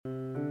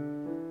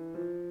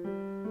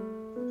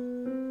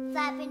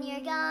Flapping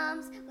your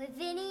gums with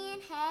Vinny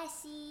and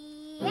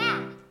Hessey.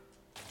 Yeah!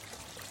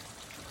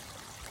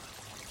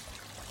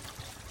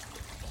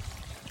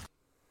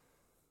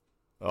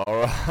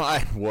 All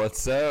right,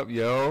 what's up,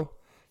 yo?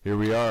 Here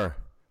we are,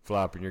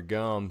 flapping your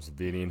gums,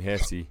 Vinny and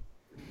Hessey.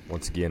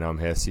 Once again, I'm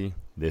Hessey.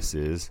 This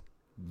is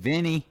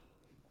Vinny.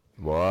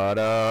 What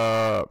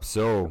up?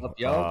 So, What up,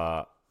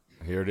 yo?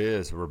 Here it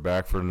is. We're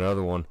back for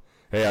another one.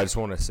 Hey, I just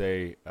want to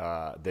say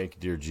thank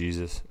you, dear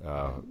Jesus.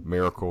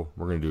 Miracle.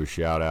 We're going to do a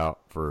shout out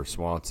for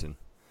Swanson,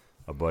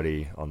 a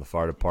buddy on the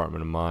fire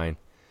department of mine.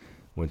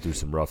 Went through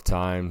some rough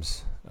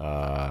times.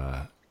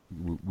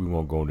 We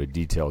won't go into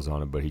details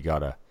on it, but he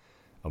got a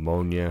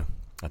ammonia.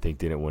 I think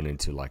then it went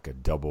into like a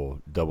double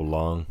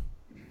lung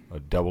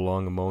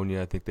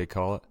ammonia, I think they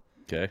call it.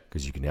 Okay.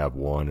 Because you can have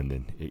one, and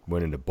then it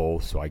went into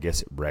both, so I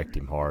guess it wrecked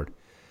him hard.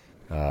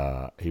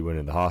 He went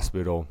in the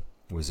hospital,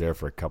 was there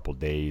for a couple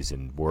days,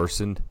 and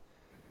worsened.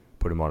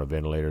 Put him on a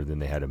ventilator. Then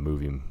they had to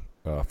move him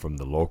from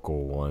the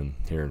local one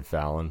here in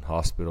Fallon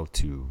Hospital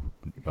to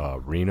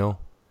Reno.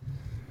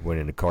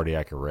 Went into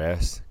cardiac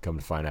arrest. Come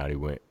to find out, he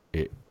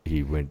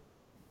went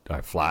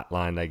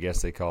flatlined, I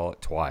guess they call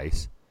it,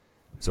 twice.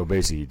 So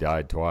basically, he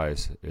died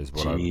twice, is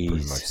what I would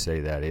pretty much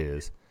say that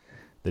is.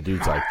 The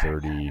dude's like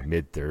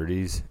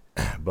mid-30s,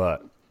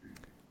 but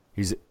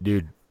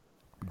dude,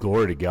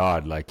 glory to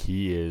God, like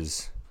he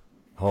is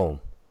home.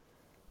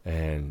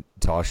 And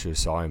Tasha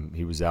saw him.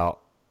 He was out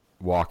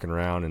walking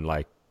around and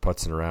like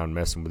putzing around,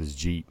 messing with his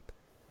Jeep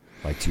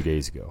like 2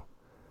 days ago.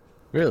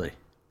 Really?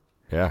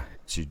 Yeah,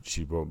 she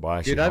wrote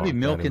by. Dude, I'd be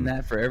milking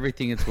that for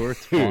everything it's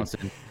worth,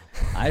 Swanson.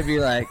 I'd be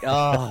like,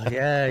 oh,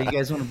 yeah, you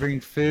guys want to bring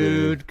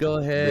food? Dave, go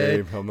ahead.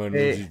 Dave, I'm going to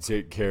need you to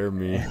take care of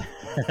me.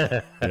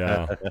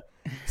 Yeah.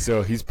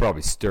 So he's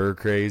probably stir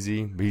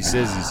crazy. But he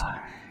says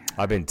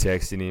I've been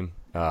texting him.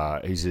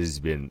 He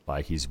says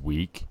he's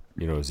weak.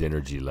 You know, his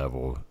energy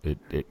level,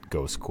 it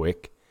goes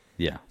quick.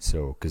 Yeah.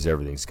 So, because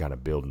everything's kind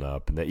of building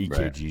up. And the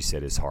EKG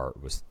said his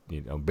heart was,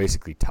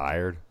 basically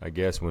tired, I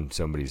guess, when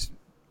somebody's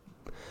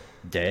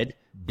dead.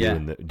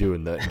 Doing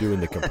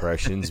the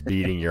compressions,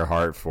 beating your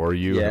heart for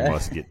you, and it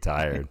must get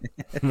tired.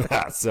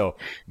 So,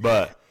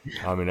 but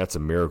I mean, that's a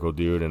miracle,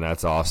 dude, and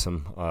that's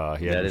awesome.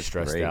 He had been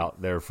stressed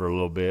out there for a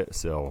little bit,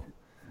 so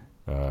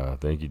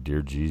thank you,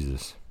 dear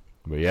Jesus.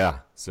 But yeah,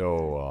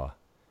 so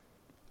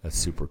that's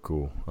super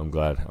cool. I'm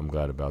glad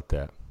about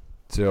that.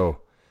 So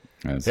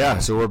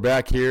That's so we're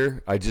back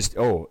here. I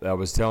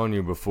was telling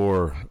you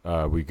before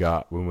we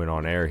went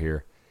on air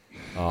here.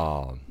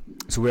 So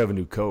we have a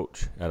new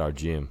coach at our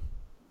gym.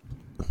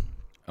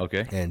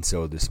 Okay. And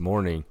so this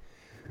morning,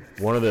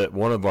 one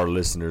of our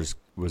listeners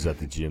was at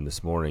the gym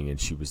this morning, and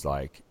she was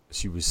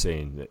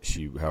saying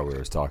that how we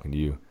was talking to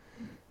you.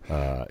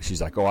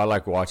 She's like, oh, I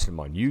like watching them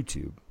on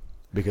YouTube,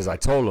 because I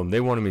told them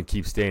they wanted me to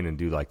keep staying and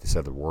do like this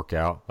other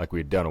workout. Like we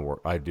had done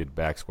I did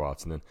back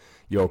squats and then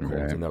yoke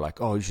holds, and they're like,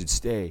 oh, you should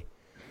stay.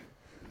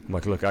 I'm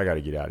like, look, I got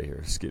to get out of here.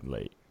 It's getting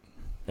late.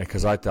 And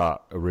because I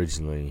thought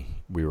originally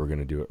we were going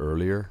to do it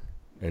earlier.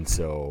 And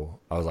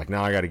so I was like,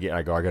 no, I got to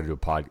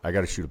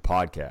shoot a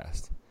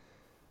podcast.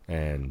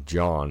 And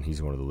John,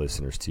 he's one of the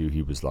listeners too.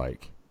 He was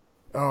like,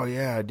 oh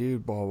yeah,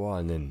 dude, blah, blah.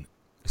 And then,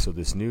 so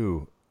this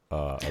new,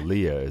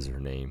 Aaliyah is her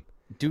name.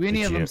 Do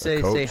any of them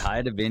say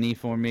hi to Vinny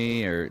for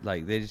me, or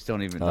like they just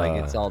don't even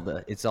like it's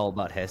all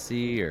about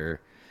Hessey,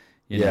 or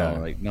you know,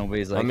 like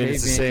nobody's like. I mean, hey,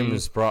 it's the same as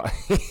it's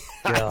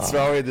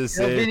probably the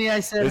same. Vinny, I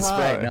said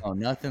hi. No,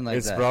 nothing like that.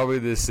 It's probably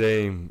the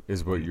same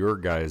as what your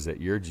guys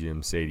at your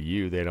gym say to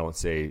you. They don't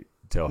say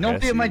tell.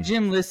 Nobody at my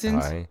gym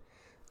listens. Hi.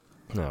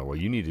 No, well,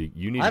 you need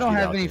to. I don't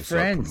have any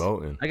friends.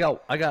 I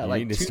got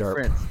like two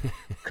friends,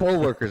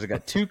 coworkers. I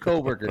got two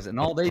coworkers, and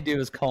all they do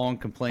is call and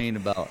complain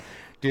about,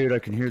 dude, I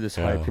can hear this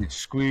high pitched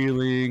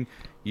squealing.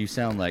 You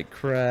sound like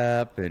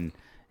crap, and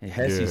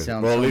Hessey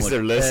sounds. Well, at least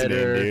they're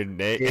listening, dude.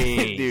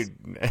 Dude,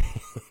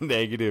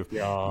 negative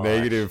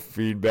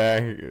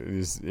feedback.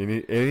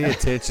 Any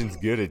attention's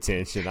good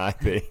attention, I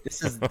think.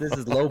 This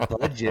is low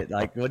budget.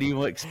 Like, what do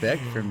you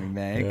expect from me,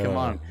 man? Come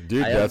on,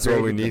 dude. That's why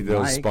we need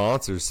those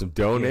sponsors, some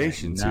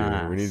donations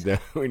here.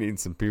 We need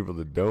some people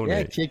to donate.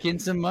 Yeah, kick in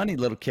some money,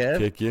 little Kev.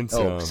 Kick in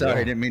some. Oh,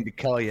 sorry, I didn't mean to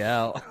call you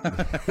out.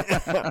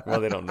 Well,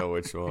 they don't know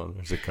which one.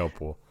 There's a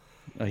couple.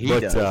 Oh, he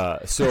does.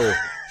 So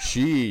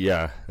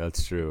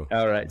that's true.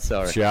 All right,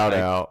 sorry. Shout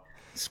out.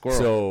 Squirrel.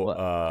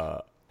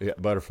 So,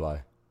 butterfly.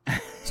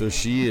 So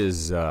she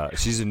is.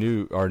 She's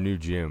our new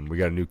gym. We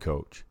got a new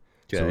coach.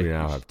 Okay. So we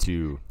now have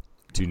two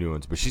new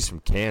ones. But she's from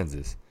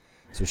Kansas,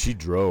 so she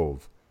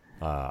drove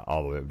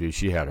all the way up. Dude,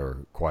 she had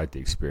quite the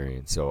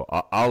experience. So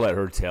I'll let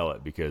her tell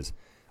it, because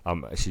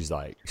she's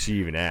like, she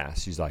even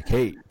asked. She's like,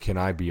 hey, can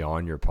I be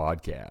on your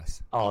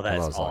podcast? Oh,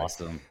 that's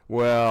awesome. Like,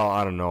 well,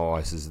 I don't know.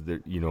 I says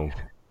that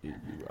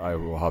I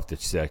will have to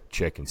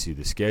check and see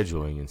the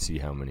scheduling and see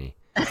how many.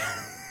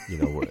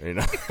 No,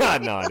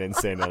 I didn't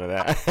say none of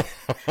that.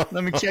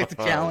 Let me check the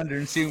calendar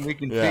and see if we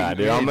can. Yeah,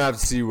 dude, I'm gonna have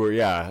to see where.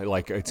 Yeah,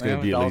 like it's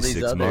gonna be at least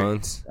 6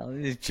 months.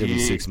 It's gonna be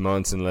 6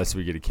 months unless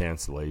we get a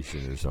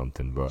cancellation or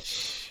something. But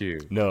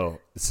shoot, no.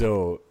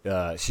 So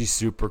she's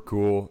super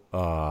cool.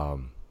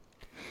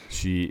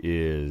 She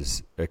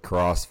is a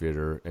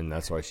CrossFitter, and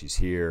that's why she's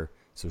here.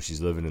 So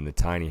she's living in the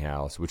tiny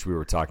house, which we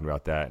were talking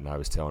about that, and I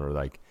was telling her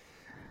like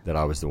that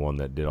I was the one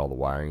that did all the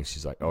wiring.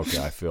 She's like,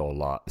 okay, I feel a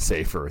lot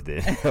safer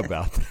than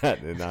about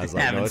that. And I was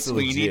like, no, it's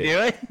legit.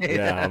 Do it?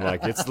 Yeah, I'm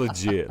like, it's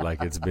legit.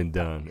 Like, it's been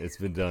done. It's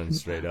been done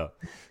straight up.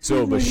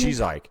 So, but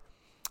she's like,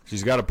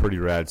 she's got a pretty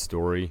rad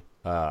story.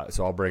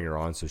 So I'll bring her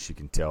on so she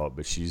can tell it.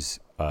 But she's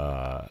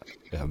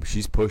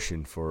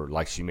pushing for,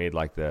 like, she made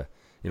like the,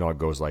 it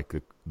goes like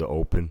the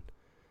open.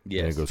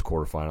 Yes. Then it goes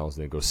quarterfinals,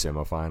 then it goes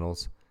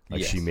semifinals.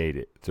 Like, she made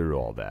it through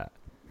all that.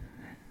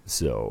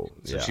 So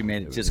she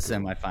made it to the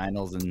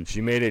semifinals, and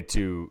she made it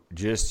to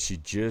she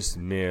just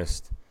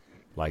missed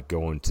like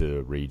going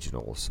to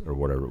regionals or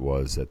whatever it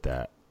was at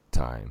that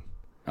time.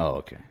 Oh,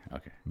 okay.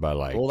 But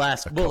like we'll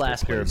ask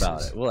her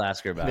about it. We'll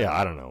ask her about it. Yeah,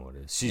 I don't know what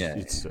it is.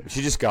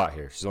 She just got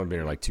here. She's only been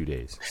here like 2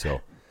 days,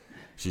 so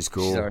she's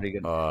cool. She's already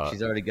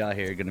got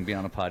here. Going to be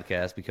on a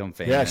podcast, become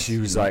famous. Yeah, she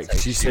was like,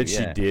 she said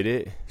she did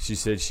it. She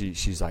said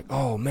she's like,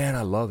 oh man,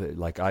 I love it.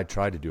 Like, I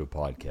tried to do a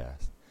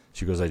podcast.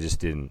 She goes, I just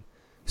didn't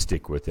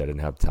stick with it. I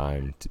didn't have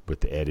time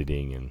with the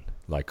editing and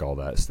like all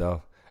that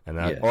stuff. And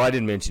I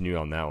didn't mention you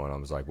on that one. I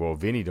was like, well,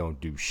 Vinny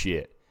don't do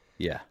shit.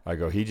 Yeah. I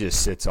go, he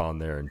just sits on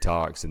there and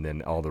talks, and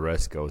then all the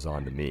rest goes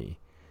on to me.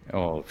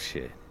 Oh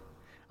shit.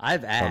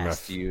 I've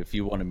asked you if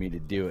you wanted me to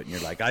do it, and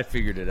you're like, I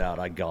figured it out.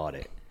 I got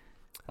it.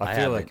 I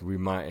feel like we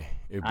might.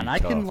 And I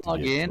can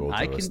log in.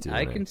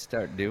 I can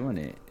start doing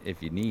it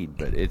if you need,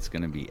 but it's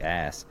gonna be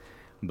ass.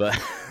 But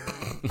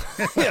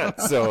yeah,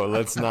 so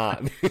let's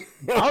not.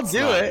 I'll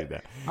do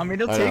it. I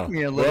mean, it'll take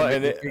me a little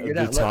bit to figure it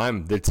out.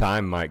 The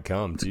time might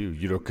come too,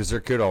 because there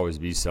could always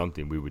be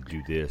something we would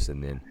do this,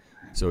 and then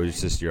so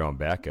it's just your own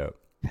backup.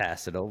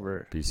 Pass it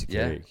over. Piece of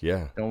cake.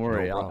 Yeah. Don't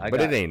worry. No but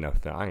it ain't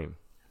enough time.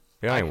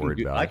 I ain't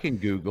worried about it. I can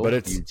Google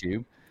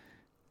YouTube.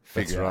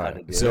 Figure out how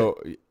to do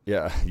it.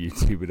 Yeah,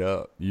 YouTube it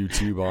up.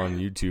 YouTube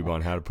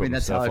on how to put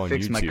myself on YouTube. That's how I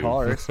fix my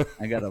cars.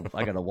 I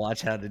gotta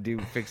watch how to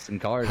fix some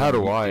cars. How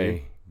do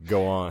I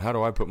go on? How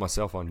do I put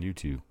myself on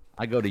YouTube?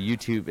 I go to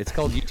YouTube. It's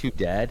called YouTube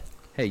Dad.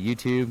 Hey,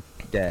 YouTube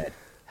Dad.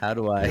 How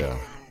do I?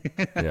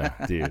 Yeah,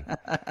 dude.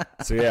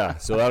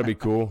 So that'll be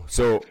cool.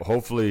 So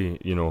hopefully,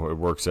 it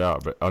works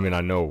out. But I mean,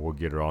 I know we'll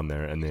get her on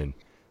there, and then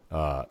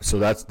so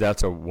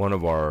that's one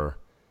of our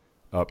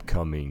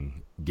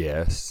upcoming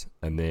guests,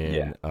 and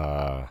then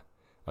I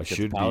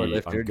should be. I'm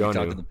gonna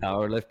talk to the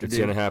power lifter. It's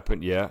gonna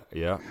happen. Yeah,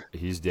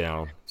 he's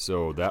down.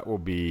 So that will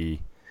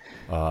be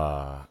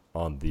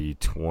on the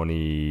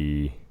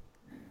 20.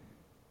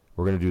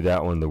 We're gonna do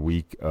that one the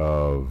week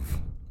of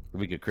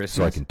Christmas.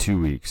 So like in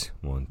 2 weeks.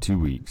 2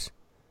 weeks.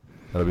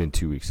 That'll be in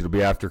 2 weeks. It'll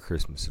be after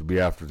Christmas. It'll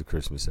be after the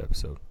Christmas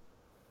episode.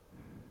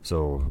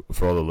 So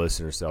for all the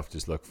listener stuff,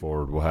 just look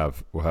forward.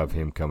 We'll have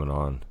him coming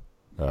on.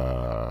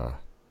 So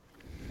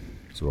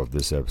we'll have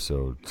this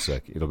episode.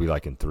 It'll be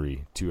like in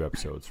 2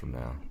 episodes from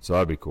now. So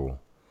that'd be cool.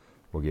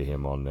 We'll get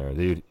him on there.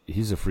 Dude,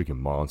 he's a freaking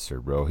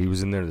monster, bro. He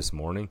was in there this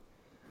morning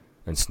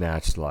and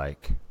snatched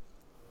like.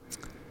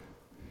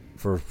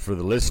 For the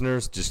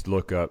listeners, just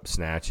look up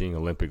snatching,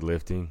 Olympic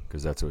lifting,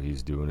 because that's what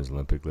he's doing is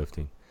Olympic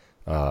lifting.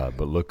 But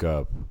look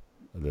up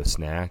the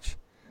snatch.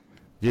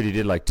 Dude, he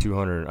did like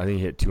 200. I think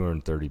he hit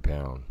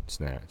 230-pound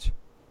snatch.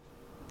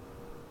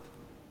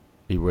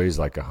 He weighs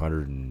like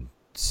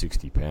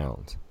 160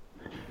 pounds.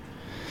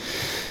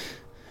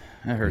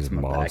 That hurts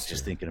my back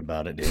just thinking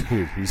about it, dude.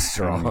 Dude, he's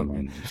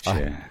strong.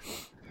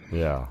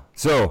 Yeah.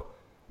 So.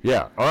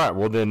 Yeah. All right.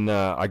 Well, then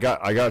I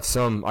got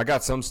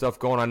some stuff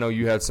going. I know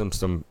you had some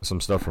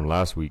stuff from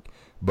last week,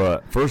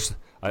 but first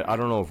I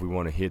don't know if we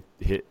want to hit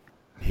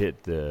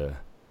the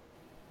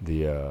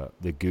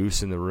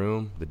goose in the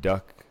room, the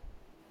duck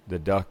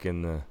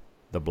in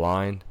the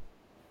blind.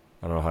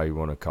 I don't know how you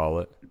want to call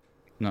it.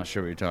 Not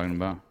sure what you're talking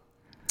about.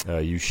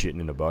 You shitting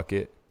in a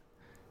bucket?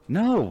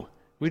 No,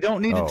 we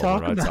don't need to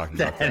talk about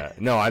that.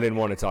 No, I didn't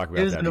want to talk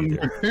about that. There's an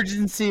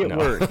emergency at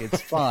work.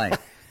 It's fine.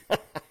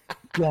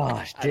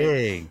 Gosh,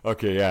 dang.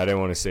 Okay, yeah, I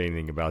didn't want to say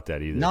anything about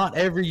that either. Not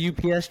every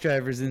UPS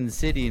driver's in the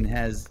city and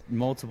has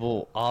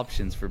multiple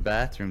options for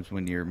bathrooms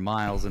when you're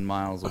miles and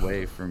miles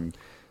away from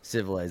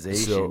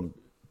civilization.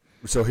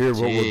 So here,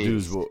 what we'll do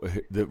is we'll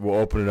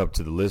open it up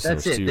to the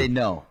listeners. That's it. Too. They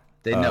know.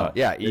 They know.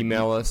 Yeah,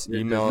 email us, or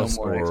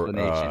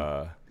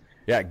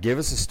give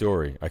us a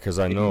story because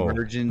I know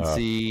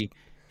emergency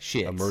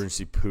shit,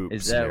 emergency poop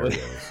scenarios.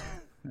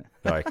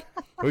 Like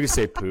we could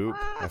say poop.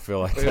 I feel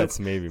like that's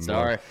maybe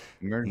more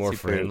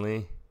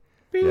friendly.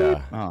 Beep.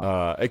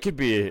 Yeah. It could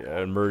be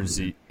an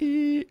emergency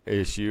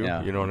issue.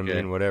 Yeah, you know what I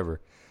mean?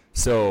 Whatever.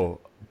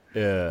 So,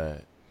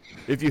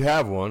 if you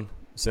have one,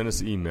 send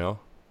us an email.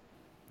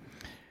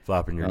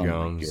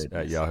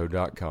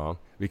 flappingyourgums@yahoo.com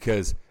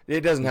because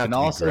it doesn't have to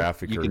be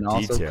graphic or detailed. You can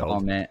also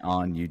comment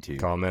on YouTube.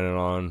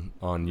 Comment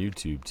on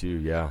YouTube too,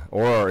 yeah.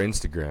 Or our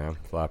Instagram,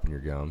 Flapping Your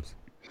Gums.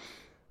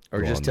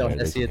 Or just tell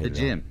Hessey at the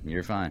gym.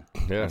 You're fine.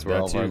 Yeah, that's where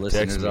all of our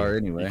listeners are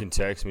anyway. You can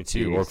text me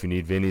too. Jeez. Or if you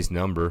need Vinny's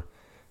number,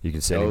 you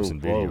can send him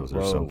some videos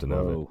or something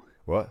of it.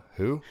 What?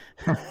 Who?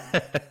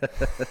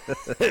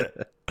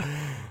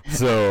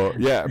 So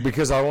yeah,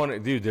 because I want to,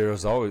 dude.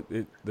 There's always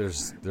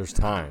there's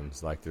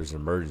times like there's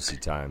emergency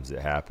times it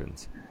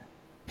happens.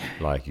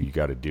 Like you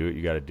got to do it.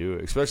 You got to do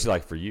it, especially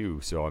like for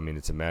you. So I mean,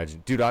 it's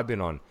dude. I've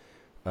been on.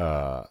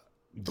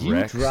 You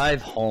Rex.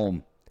 drive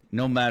home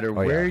no matter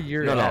where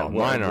you're at. No,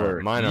 mine are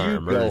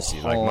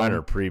emergency. Like mine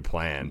are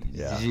pre-planned.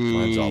 Yeah,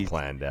 mine's all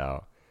planned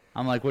out.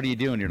 I'm like, what are you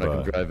doing? You're like,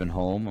 I'm driving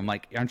home. I'm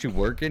like, aren't you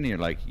working? And you're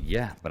like,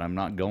 yeah, but I'm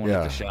not going to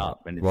the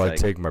shop. And it's I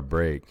take my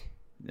break.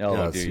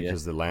 Oh,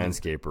 because the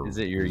landscaper is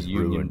it your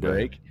union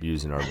break?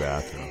 Using our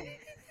bathroom.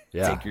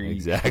 Yeah,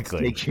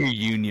 exactly. Take your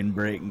union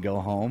break and go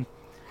home.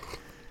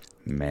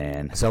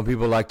 Man, some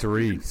people like to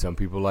read. Some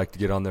people like to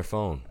get on their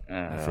phone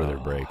for their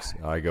breaks.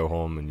 I go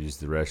home and use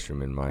the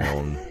restroom in my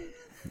own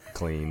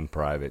clean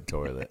private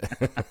toilet.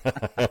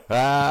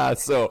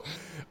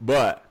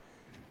 But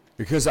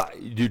because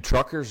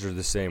truckers are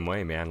the same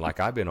way, man. Like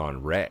I've been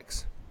on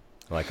wrecks,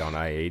 like on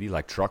I-80,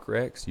 like truck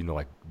wrecks.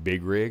 Like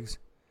big rigs,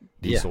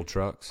 diesel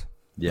trucks.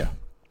 Yeah,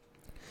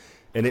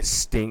 and it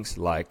stinks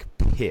like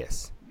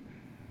piss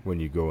when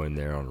you go in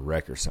there on a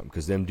wreck or something,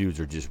 because them dudes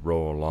are just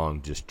rolling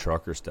along, just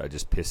trucker style,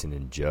 just pissing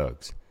in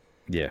jugs.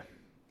 Yeah.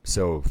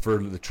 So for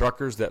the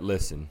truckers that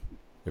listen,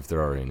 if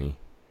there are any,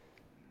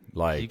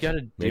 like you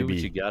gotta do what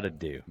you gotta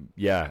do.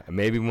 Yeah,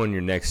 maybe when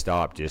your next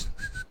stop, just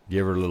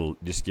give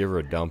her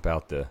a dump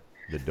out the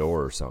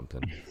door or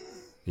something.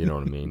 You know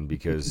what I mean?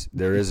 Because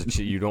there is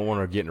you don't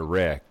want to get in a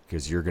wreck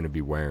because you're going to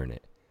be wearing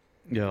it.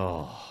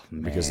 Oh,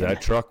 man. Because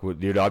that truck,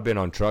 dude, I've been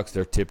on trucks,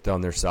 they're tipped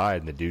on their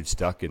side, and the dude's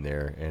stuck in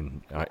there,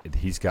 and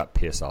he's got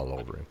piss all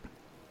over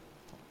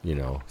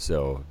him.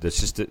 So that's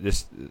just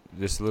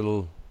this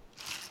little,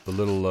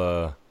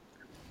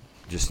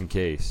 just in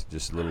case,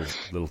 just a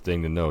little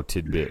thing to know,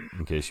 tidbit,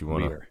 in case you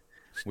want to.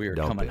 We are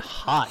coming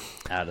hot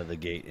out of the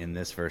gate in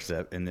this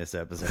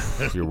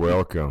episode. You're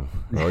welcome.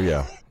 Oh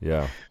yeah.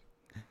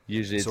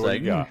 Usually it's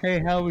like,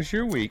 hey, how was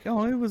your week?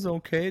 Oh, it was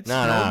okay.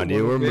 No,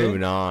 dude, we're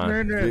moving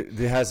on. It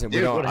hasn't.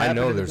 Dude, I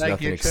know there's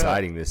nothing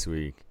exciting this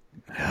week.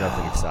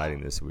 Nothing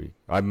exciting this week.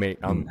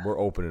 We're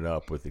opening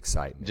up with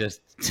excitement.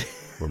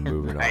 We're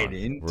moving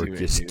on. We're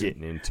just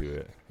getting into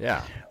it.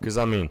 Yeah, because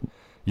I mean,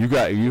 you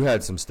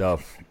had some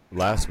stuff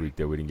last week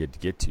that we didn't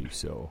get to.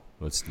 So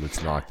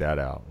let's knock that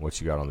out. What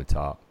you got on the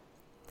top?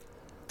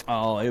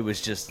 Oh, it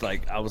was just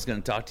like I was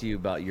going to talk to you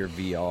about your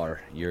VR.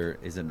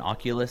 Is it an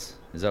Oculus?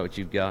 Is that what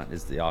you've got?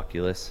 Is the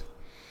Oculus?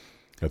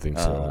 I think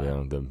so.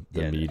 Yeah,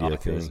 the media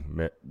Oculus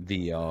thing.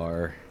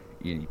 VR.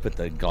 You put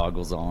the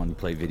goggles on, you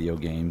play video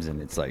games,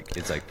 and it's like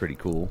pretty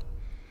cool.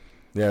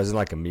 Yeah, is it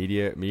like a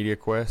media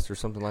quest or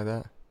something like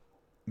that?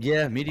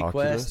 Yeah, Media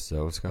Oculus, Quest.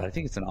 So it's I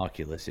think it's an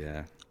Oculus.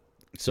 Yeah.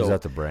 So is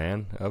that the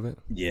brand of it?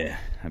 Yeah,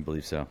 I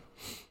believe so.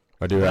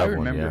 I do have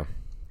one. Yeah.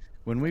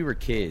 When we were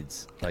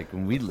kids, like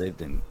when we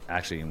lived in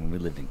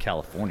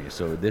California,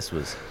 so this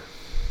was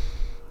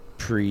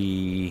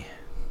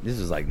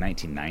like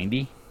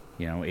 1990,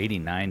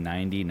 89,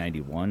 90,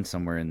 91,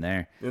 somewhere in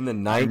there. In the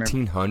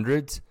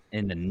 1900s?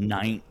 In the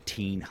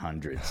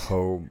 1900s.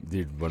 Oh,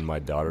 dude, when my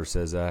daughter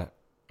says that,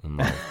 I'm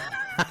like,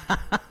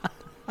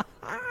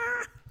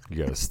 you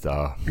gotta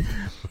stop.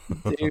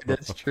 Dude,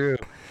 that's true.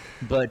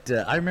 But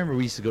I remember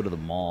we used to go to the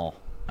mall,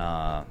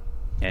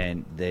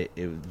 and it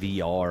was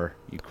VR,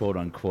 quote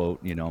unquote.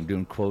 I'm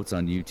doing quotes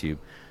on YouTube.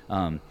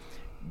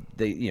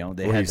 They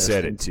he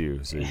said it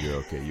too, so you're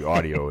okay. You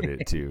audioed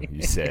it too.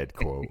 You said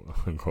quote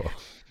unquote.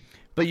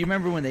 But you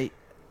remember when I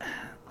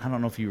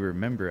don't know if you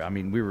remember. I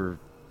mean, we were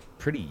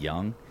pretty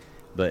young,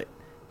 but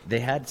they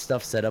had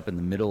stuff set up in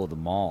the middle of the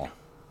mall,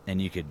 and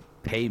you could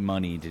pay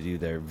money to do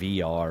their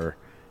VR.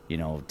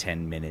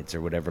 10 minutes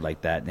or whatever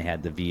like that, and they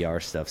had the VR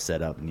stuff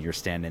set up, and you're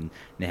standing, and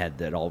they had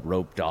that all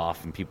roped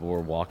off, and people were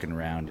walking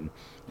around,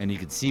 and you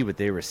could see what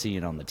they were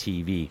seeing on the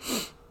TV.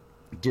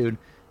 Dude,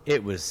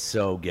 it was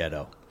so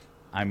ghetto.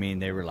 I mean,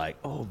 they were like,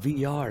 oh,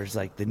 VR is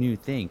like the new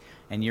thing,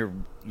 and you're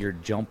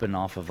jumping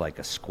off of like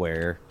a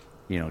square,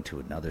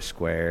 to another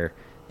square,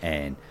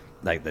 and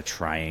like the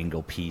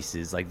triangle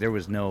pieces, like there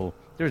was no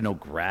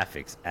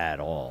graphics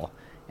at all,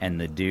 and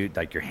the dude,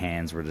 like your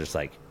hands were just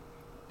like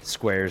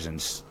squares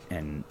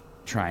and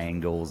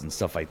triangles and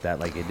stuff like that.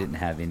 Like it didn't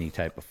have any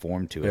type of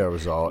form to it. Yeah,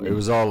 it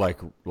was all like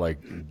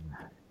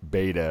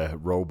beta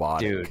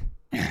robotic.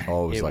 Dude,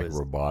 all it was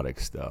robotic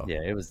stuff.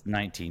 Yeah, it was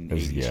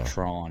 1980s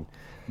Tron,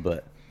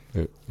 but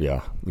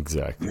yeah,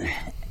 exactly.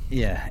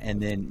 Yeah,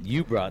 and then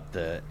you brought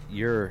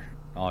your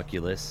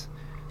Oculus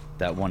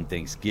that one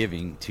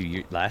Thanksgiving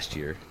last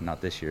year,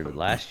 not this year, but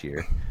last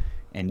year,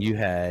 and you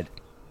had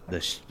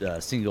the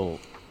single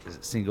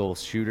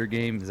shooter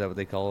game. Is that what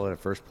they call it? A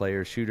first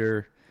person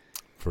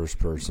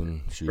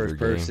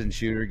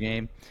shooter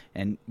game.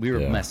 And we were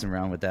messing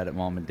around with that at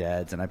Mom and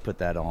Dad's, and I put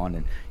that on,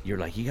 and you're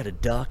like, you got to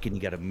duck and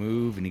you got to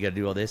move and you got to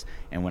do all this.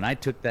 And when I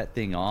took that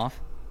thing off,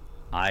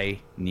 I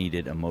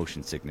needed a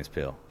motion sickness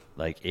pill.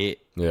 It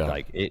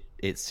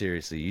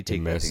seriously, you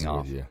take that thing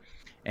off,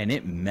 and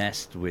it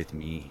messed with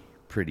me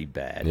pretty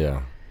bad.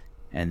 Yeah.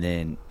 And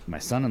then my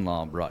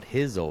son-in-law brought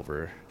his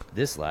over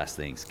this last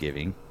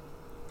Thanksgiving,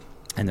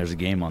 and there's a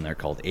game on there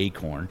called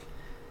Acorn.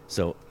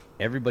 So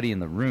everybody in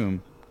the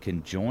room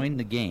can join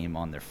the game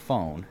on their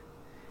phone,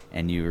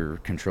 and you're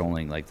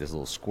controlling like this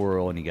little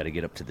squirrel, and you got to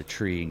get up to the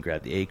tree and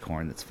grab the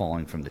acorn that's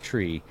falling from the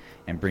tree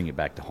and bring it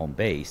back to home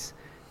base.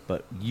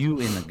 But you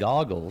in the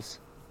goggles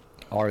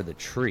are the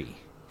tree.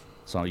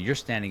 So you're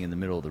standing in the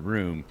middle of the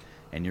room,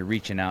 and you're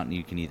reaching out, and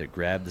you can either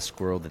grab the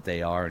squirrel that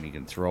they are, and you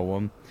can throw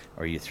them,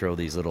 or you throw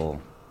these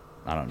little,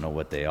 I don't know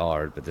what they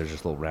are, but they're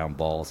just little round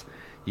balls.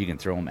 You can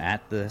throw them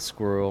at the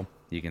squirrel.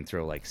 You can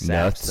throw like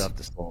sap stuff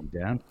to slow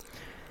them down.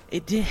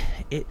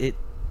 It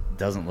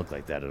doesn't look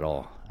like that at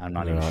all. I'm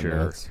not even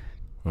sure.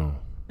 Oh.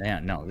 Yeah,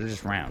 no, they're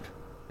just round.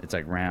 It's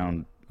like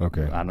round.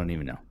 Okay. I don't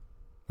even know.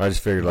 I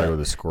just figured like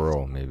with a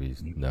squirrel, maybe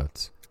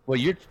nuts. Well,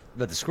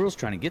 but the squirrel's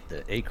trying to get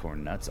the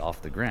acorn nuts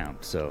off the ground,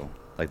 so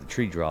like the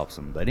tree drops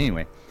them. But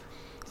anyway,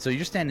 so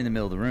you're standing in the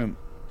middle of the room,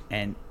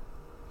 and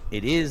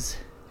it is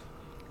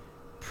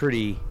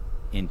pretty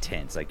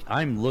intense. Like,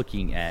 I'm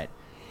looking at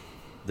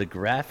the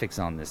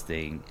graphics on this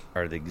thing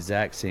are the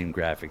exact same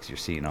graphics you're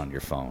seeing on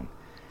your phone.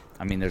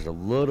 I mean, there's a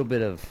little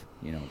bit of,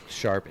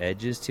 sharp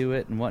edges to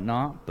it and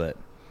whatnot, but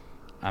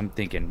I'm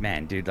thinking,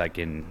 man, dude, like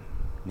in,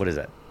 what is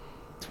that,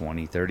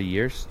 20, 30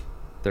 years?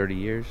 30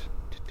 years?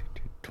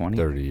 20?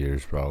 30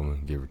 years probably,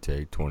 give or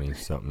take,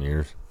 20-something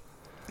years.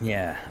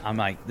 Yeah, I'm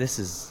like,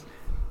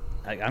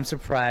 I'm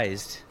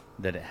surprised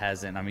that it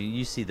hasn't. I mean,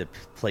 you see the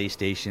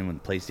PlayStation, when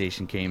the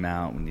PlayStation came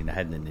out, when you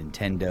had the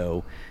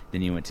Nintendo,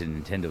 then you went to the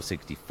Nintendo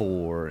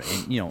 64, and,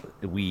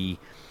 the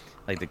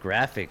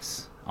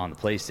graphics on the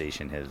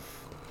PlayStation have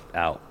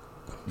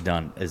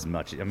outdone as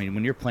much. I mean,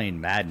 when you're playing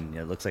Madden,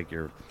 it looks like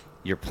you're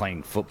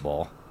playing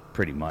football,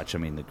 pretty much. I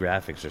mean, the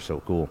graphics are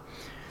so cool.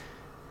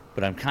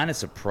 But I'm kind of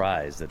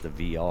surprised that the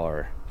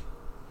VR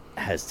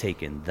has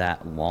taken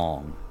that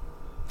long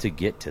to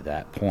get to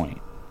that point.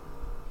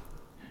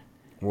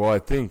 Well, I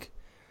think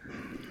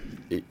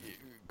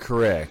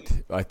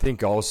correct. I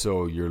think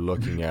also you're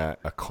looking at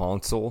a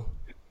console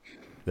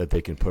that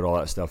they can put all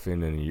that stuff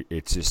in, and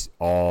it's just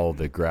all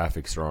the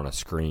graphics are on a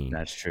screen.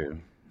 That's true.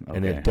 Okay.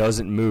 And it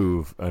doesn't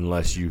move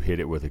unless you hit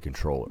it with a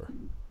controller.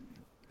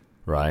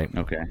 Right?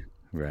 Okay.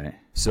 Right.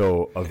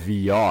 So a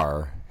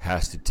VR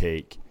has to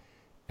take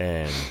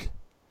and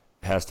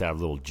has to have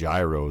little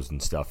gyros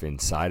and stuff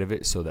inside of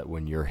it so that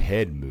when your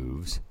head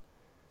moves,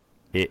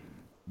 it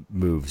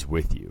moves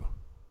with you.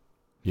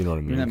 You know what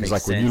I mean? Because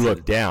like when you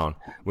look down,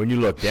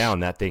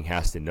 that thing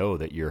has to know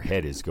that your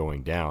head is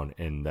going down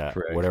and that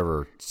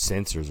whatever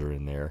sensors are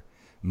in there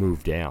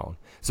move down.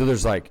 So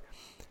there's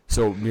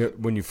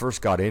when you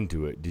first got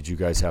into it, did you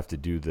guys have to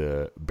do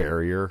the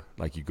barrier?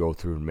 Like you go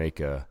through and make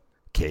a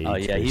cage? Oh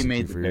yeah, he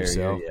made the barrier.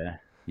 Yourself?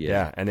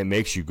 Yeah, and it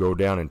makes you go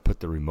down and put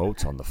the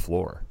remotes on the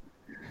floor.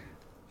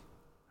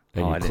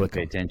 And I didn't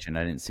pay attention.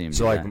 I didn't see him.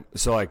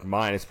 So like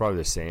mine, it's probably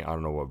the same. I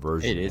don't know what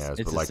version it has,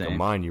 but like on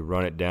mine, you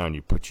run it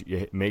down.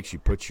 It makes you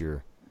put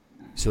your,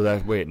 so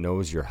that way it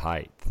knows your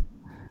height.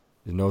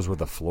 It knows where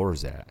the floor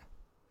is at.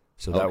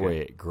 So that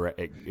way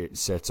it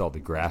sets all the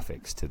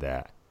graphics to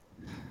that.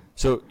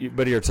 So,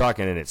 but you're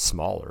talking, and it's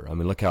smaller. I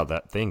mean, look how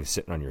that thing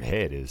sitting on your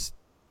head is,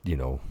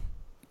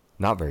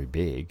 not very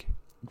big.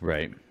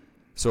 Right.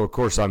 So of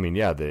course, I mean,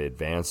 yeah, the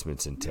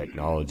advancements in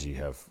technology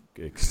have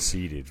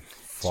exceeded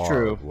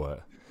far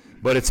what.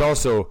 But it's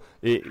also,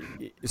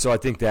 so I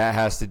think that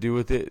has to do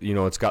with it.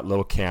 It's got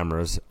little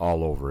cameras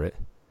all over it,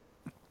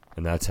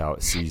 and that's how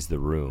it sees the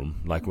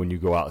room. Like when you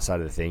go outside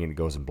of the thing and it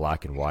goes in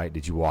black and white,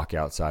 did you walk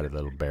outside of the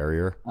little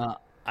barrier?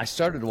 I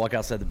started to walk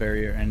outside the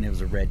barrier, and it was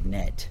a red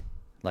net.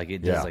 Like it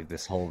does like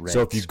this whole red.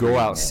 So if you go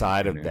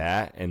outside of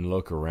that and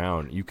look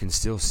around, you can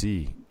still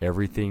see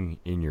everything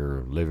in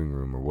your living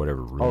room or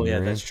whatever room. Oh,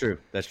 yeah, that's true.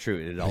 That's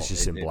true. It's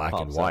just in black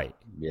and white. Up.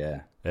 Yeah.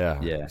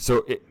 Yeah.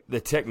 So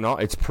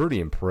it's pretty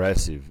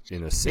impressive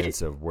in a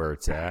sense of where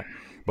it's at.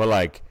 But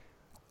like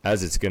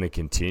as it's going to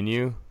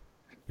continue,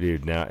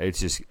 dude, now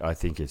I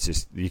think it's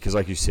just because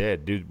like you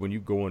said, dude, when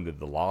you go into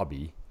the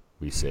lobby,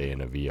 we say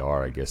in a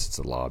VR, I guess it's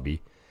a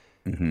lobby.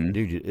 Mm-hmm.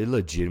 Dude, it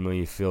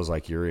legitimately feels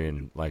like you're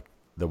in like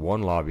the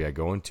one lobby I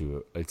go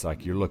into, it's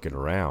like you're looking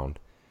around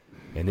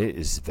and it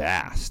is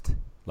vast.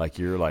 Like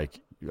you're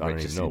like, I don't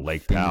even know,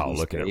 Lake Powell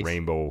looking at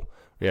Rainbow.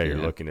 Yeah, you're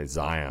looking at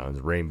Zion's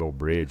Rainbow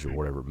Bridge or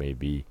whatever it may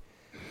be.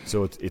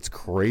 So it's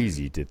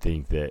crazy to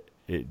think that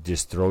it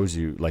just throws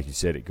you, like you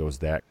said, it goes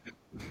that.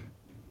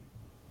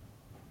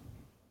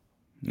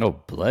 Oh,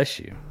 bless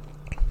you.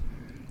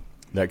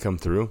 That come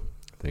through?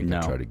 I think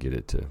I try to get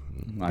it to.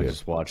 I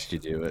just watched you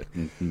do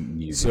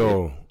it.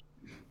 So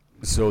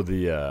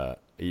the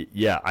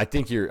I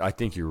think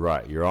you're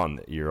right. You're on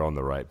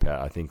the right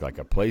path. I think like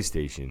a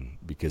PlayStation,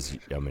 because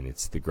I mean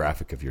it's the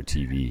graphic of your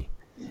TV.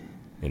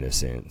 In a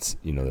sense,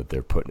 that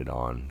they're putting it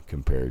on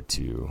compared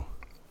to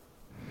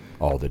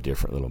all the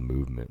different little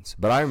movements.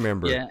 But I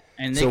remember,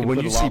 and they can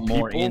put a lot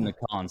more in the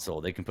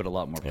console. They can put a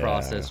lot more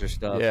processor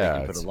stuff. Yeah, they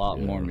can put a lot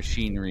more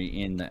machinery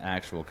in the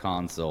actual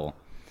console.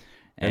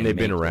 And they've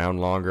been around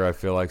longer, I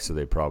feel like, so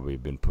they probably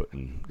been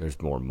there's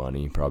more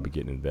money probably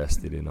getting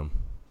invested in them.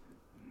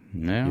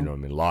 Yeah. You know what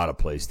I mean? A lot of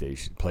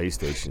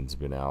PlayStation's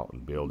been out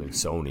and building.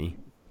 Sony,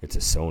 it's a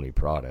Sony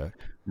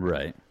product.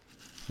 Right.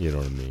 You know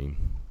what I mean?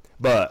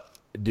 But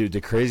dude,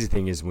 the crazy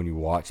thing is when you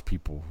watch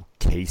people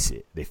case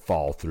it, they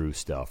fall through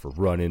stuff or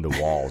run into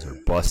walls or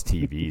bust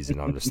TVs,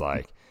 and I'm just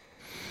like,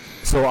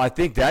 so I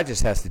think that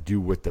just has to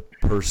do with the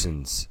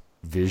person's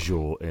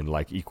visual and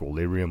like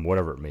equilibrium,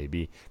 whatever it may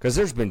be. Because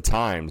there's been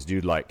times,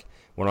 dude, like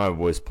when I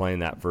was playing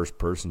that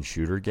first-person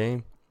shooter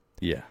game.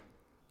 Yeah.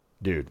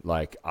 Dude,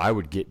 like I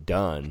would get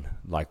done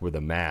like with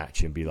a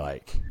match and be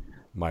like,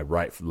 my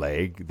right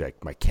leg,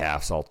 like my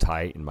calf's all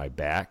tight and my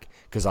back,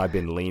 because I've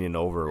been leaning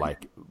over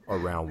like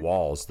around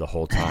walls the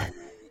whole time.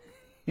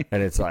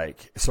 And it's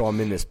like, so I'm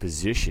in this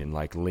position,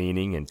 like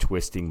leaning and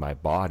twisting my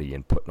body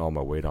and putting all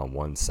my weight on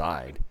one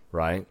side,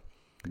 right?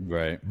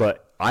 Right.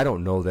 But I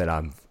don't know that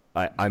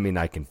I mean,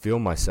 I can feel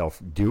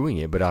myself doing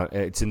it, but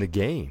it's in the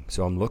game.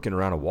 So I'm looking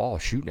around a wall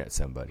shooting at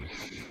somebody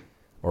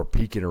or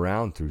peeking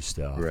around through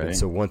stuff. Right. And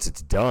so once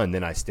it's done,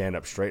 then I stand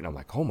up straight and I'm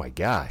like, oh my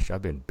gosh,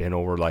 I've been bent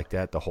over like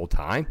that the whole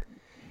time.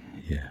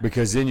 Yeah.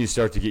 Because then you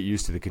start to get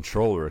used to the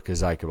controller,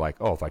 because I could like,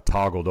 oh, if I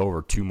toggled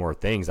over 2 more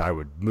things, I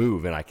would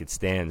move and I could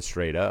stand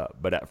straight up.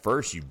 But at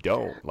first you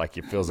don't. Like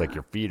it feels like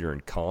your feet are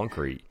in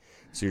concrete.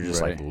 So you're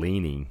just like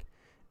leaning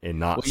and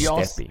not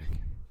stepping.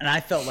 And I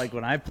felt like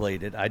when I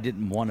played it, I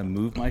didn't want to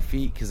move my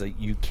feet because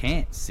you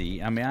can't see.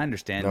 I mean, I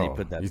understand they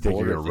put that. You think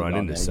you're going to run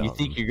into something. You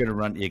think you're going to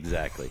run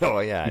exactly. Oh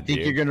yeah. You think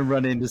you're going to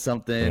run into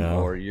something,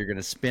 or you're going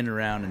to spin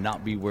around and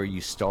not be where you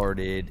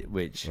started.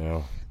 Which,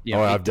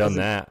 I've done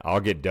that. I'll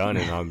get done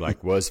and I'm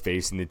like was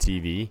facing the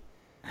TV,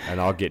 and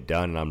I'll get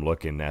done and I'm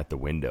looking at the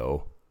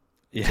window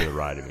to the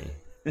right of me.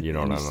 You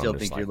know, and you I'm still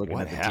just think like, you're looking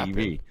what at the happened?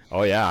 TV.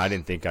 Oh yeah, I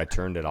didn't think I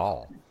turned at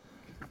all.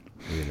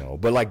 You know,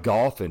 but like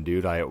golfing,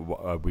 dude,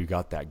 we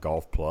got that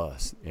Golf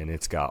Plus, and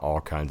it's got all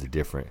kinds of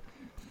different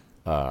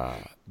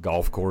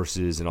golf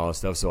courses and all that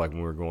stuff. So like when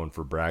we were going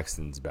for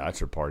Braxton's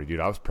bachelor party, dude,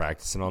 I was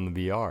practicing on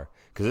the VR,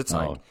 because it's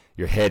like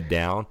your head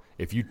down.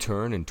 If you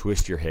turn and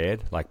twist your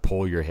head, like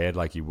pull your head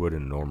like you would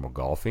in normal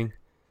golfing,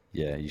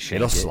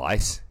 it'll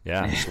slice.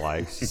 Yeah,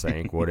 slice,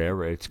 sink,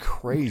 whatever. It's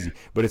crazy,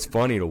 but it's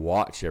funny to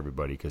watch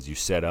everybody, because you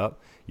set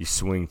up, you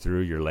swing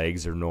through, your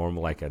legs are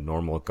normal, like a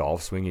normal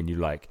golf swing, and you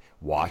like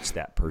watch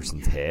that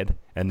person's head,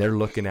 and they're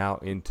looking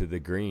out into the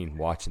green,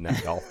 watching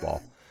that golf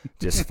ball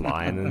just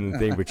flying in the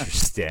thing, but you're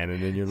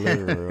standing in your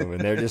living room,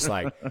 and they're just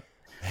like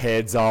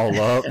heads all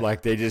up,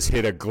 like they just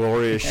hit a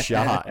glorious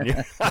shot.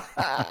 And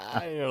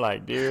you're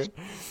like, dude,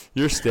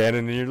 you're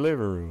standing in your living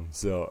room.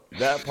 So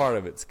that part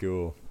of it's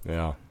cool.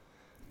 Yeah.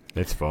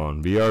 It's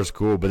fun. VR's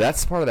cool, but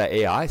that's part of that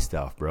AI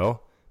stuff, bro.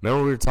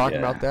 Remember we were talking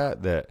about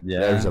that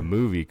there's a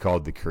movie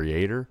called The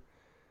Creator.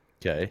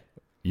 Okay.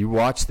 You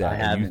watch that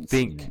and you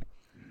think,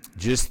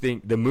 just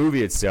think, the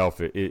movie itself,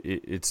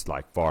 it's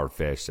like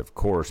far-fetched, of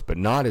course, but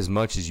not as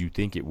much as you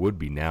think it would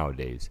be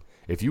nowadays.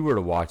 If you were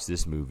to watch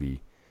this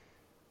movie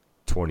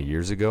 20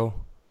 years ago,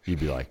 you'd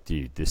be like,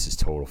 dude, this is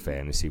total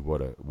fantasy.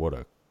 What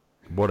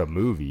a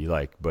movie,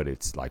 like, but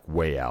it's like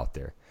way out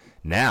there.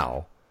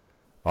 Now,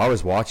 I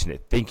was watching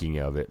it thinking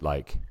of it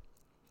like,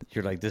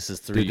 you're like, this is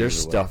 3 dude, years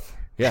there's stuff.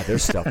 Yeah,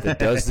 there's stuff that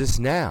does this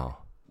now.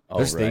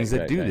 There's things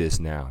that do this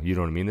now. You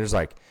know what I mean? There's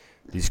like,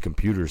 these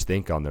computers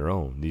think on their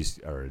own. These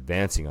are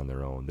advancing on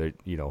their own. They,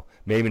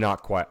 maybe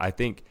not quite. I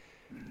think,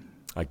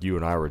 like you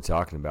and I were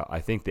talking about, I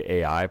think the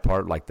AI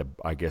part, like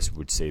I guess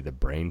would say the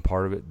brain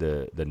part of it,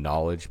 the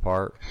knowledge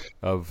part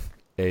of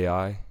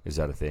AI, is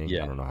that a thing?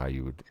 Yeah. I don't know how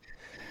you would,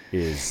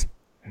 is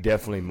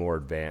definitely more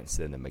advanced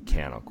than the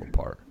mechanical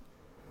part.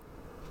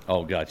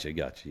 Oh, gotcha.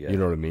 Yeah. You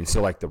know what I mean?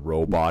 So like the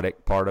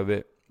robotic part of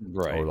it,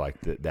 right, or like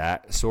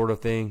that sort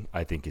of thing,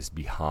 I think is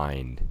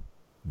behind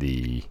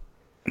the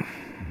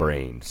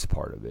brains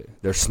part of it.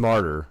 They're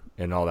smarter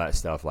and all that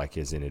stuff, like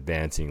is in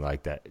advancing,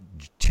 like that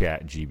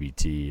chat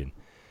GBT and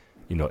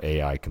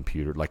AI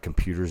computer, like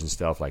computers and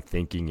stuff, like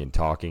thinking and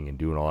talking and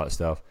doing all that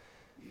stuff,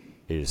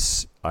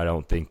 is, I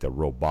don't think the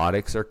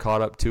robotics are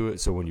caught up to it.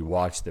 So when you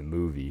watch the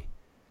movie,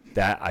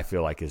 that I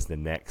feel like is the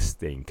next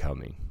thing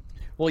coming.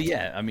 Well,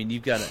 yeah, I mean,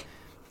 you've got to,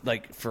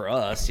 like, for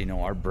us,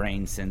 our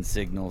brain sends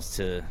signals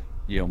to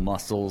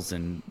muscles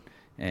and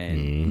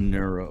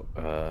neuro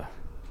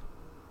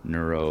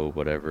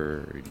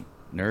whatever,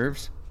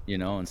 nerves,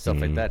 and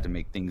stuff like that to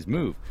make things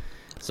move.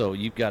 So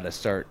you've got to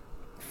start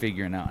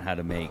figuring out how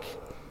to make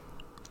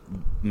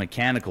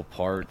mechanical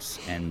parts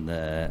and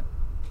the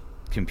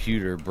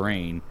computer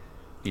brain,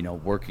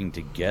 working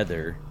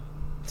together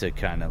to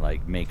kind of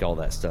like make all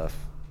that stuff,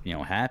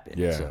 happen.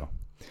 Yeah. So.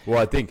 Well,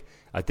 I think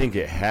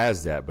it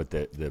has that, but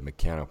the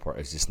mechanical part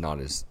is just not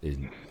as.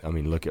 I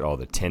mean, look at all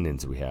the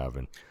tendons we have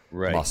and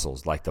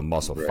muscles, like the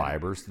muscle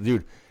fibers,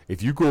 dude.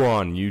 If you go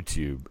on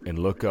YouTube and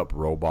look up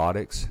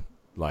robotics,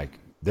 like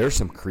there's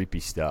some creepy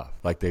stuff.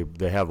 Like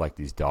they have like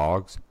these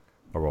dogs,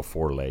 or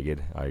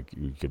 4-legged.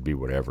 You could be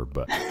whatever,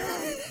 but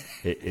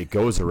it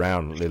goes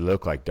around. They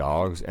look like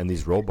dogs, and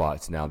these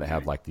robots now that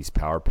have like these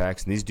power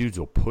packs, and these dudes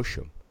will push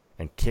them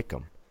and kick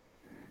them,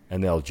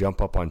 and they'll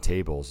jump up on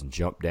tables and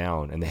jump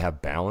down, and they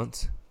have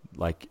balance.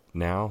 Like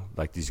now,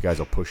 like these guys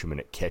will push them and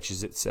it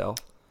catches itself,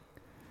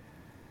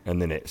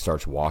 and then it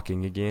starts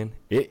walking again.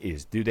 It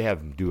is, dude. They have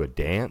them do a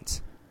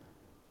dance.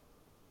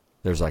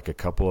 There's like a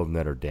couple of them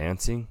that are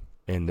dancing,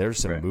 and there's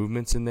some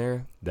movements in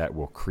there that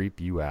will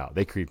creep you out.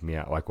 They creep me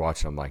out. Like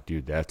watching, I'm like,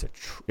 dude,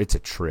 it's a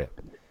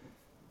trip.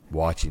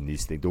 Watching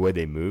these things, the way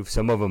they move.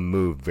 Some of them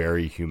move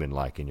very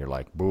human-like, and you're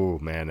like, boo,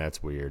 man,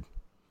 that's weird.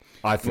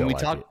 I feel we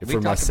like talked it for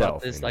myself.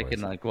 About this anyways. like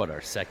in like what our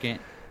second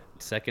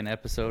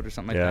episode or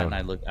something like that,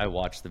 and I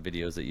watched the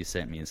videos that you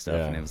sent me and stuff,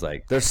 and it was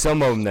like there's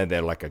some of them that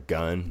they're like a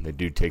gun. The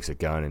dude takes a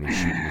gun and he's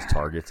shooting his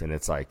targets, and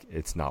it's like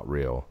it's not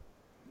real.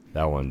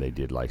 That one they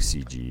did like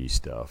CG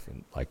stuff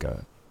and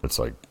it's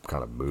like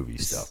kind of movie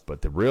stuff,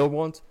 but the real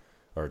ones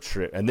are a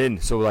trip. And then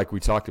so like we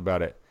talked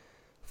about it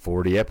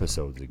 40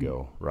 episodes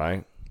ago,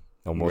 right?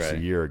 Almost a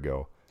year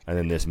ago. And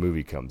then this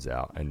movie comes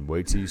out, and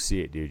wait till you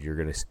see it, dude.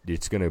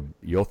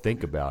 You'll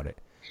think about it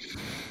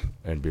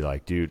and be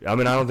like, dude. I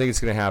mean, I don't think it's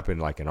gonna happen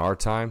like in our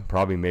time.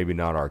 Probably, maybe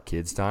not our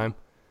kids' time.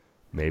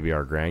 Maybe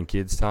our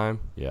grandkids' time.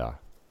 Yeah,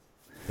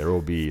 there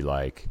will be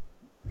like.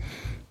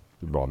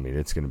 Well, I mean,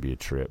 it's gonna be a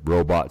trip.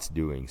 Robots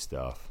doing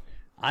stuff.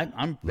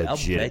 I'll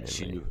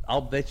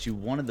bet you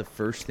one of the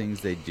first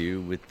things they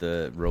do with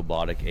the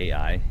robotic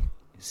AI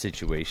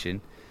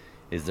situation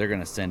is they're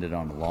gonna send it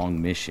on a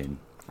long mission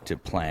to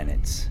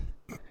planets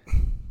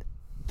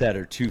that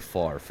are too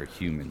far for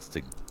humans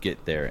to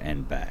get there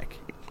and back.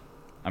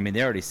 I mean,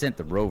 they already sent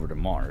the rover to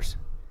Mars.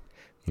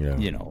 Yeah.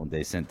 You know,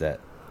 they sent that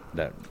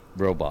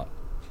robot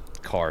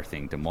car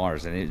thing to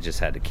Mars, and it just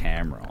had a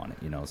camera on it,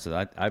 you know.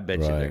 So I bet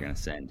you they're going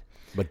to send.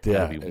 But you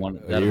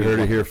heard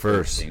it here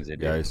first,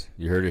 guys.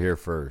 You heard it here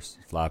first.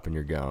 Flapping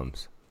your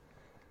gums.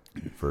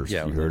 First,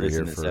 yeah, you heard it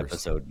here this first.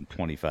 Episode in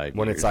 25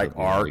 when years, it's like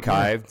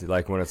archived,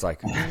 like when it's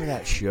like, remember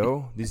that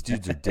show? These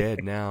dudes are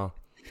dead now.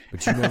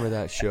 But you remember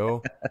that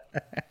show,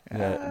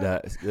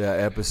 that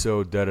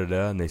episode,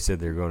 da-da-da, and they said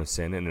they were going to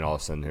send it, and then all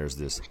of a sudden there's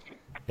this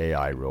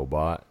AI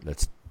robot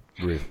that's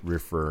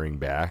referring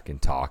back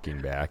and talking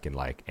back and,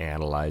 like,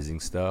 analyzing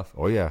stuff.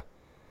 Oh, yeah,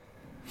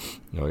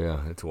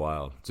 it's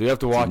wild. So you have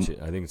to watch it.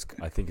 I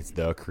think it's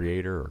The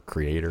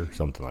Creator,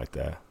 something like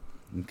that.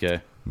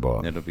 Okay,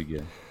 but it'll be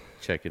good.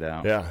 Check it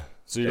out. Yeah.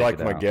 So you like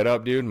my get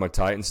up, dude? My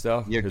Titan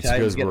stuff? It's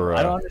because we're.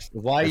 I don't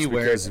understand why you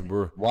wear it.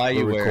 Why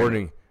you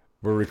recording?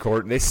 We're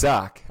recording. They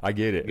suck. I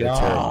get it. They're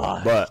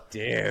terrible. But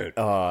dude,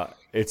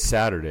 it's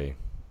Saturday,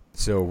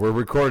 so we're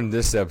recording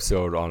this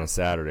episode on a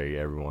Saturday.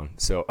 Everyone,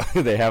 so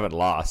they haven't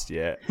lost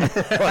yet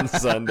on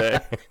Sunday.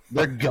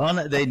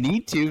 They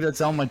need to.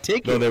 That's on my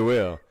ticket. No, they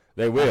will.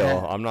 They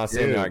will. I'm not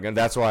saying they're not gonna.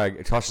 That's why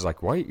Tasha's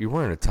like, "Why you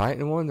wearing a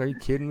Titan one? Are you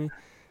kidding me?"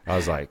 I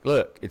was like,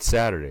 "Look, it's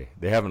Saturday.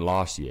 They haven't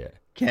lost yet.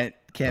 Can't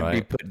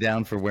be put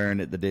down for wearing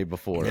it the day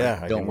before.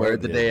 Yeah, don't wear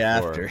it the day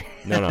after.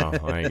 No,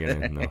 I ain't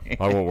gonna. No,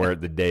 I won't wear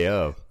it the day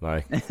of.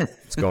 Like,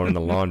 it's going in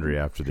the laundry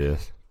after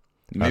this.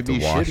 Maybe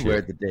you should wear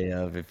it the day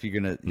of if you're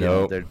gonna.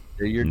 No, they're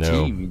your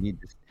team. You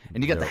need to,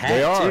 and you got the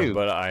hat too.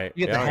 But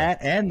you got the hat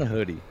and the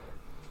hoodie.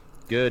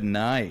 Good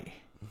night.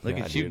 Look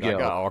at you go. I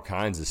got all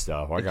kinds of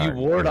stuff. If you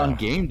wore it on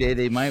game day,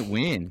 they might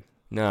win.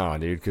 No,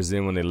 dude, because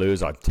then when they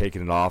lose, I'm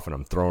taking it off and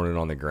I'm throwing it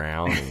on the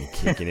ground and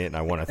kicking it, and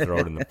I want to throw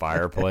it in the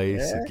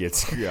fireplace. It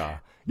gets, you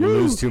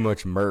lose too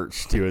much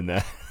merch doing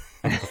that.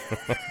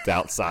 It's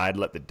outside,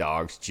 let the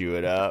dogs chew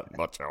it up.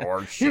 Bunch of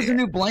horse shit. Here's a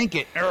new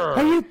blanket.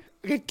 Are you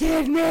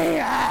kidding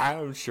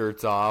me?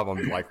 Shirt's off.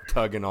 I'm like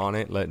tugging on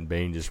it, letting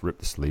Bane just rip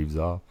the sleeves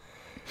off.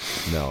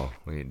 No,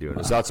 we ain't doing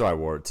it. So that's why I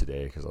wore it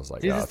today, because I was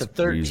like, it's a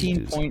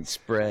 13-point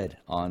spread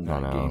on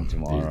that game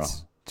tomorrow.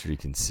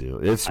 Freaking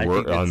silly. It's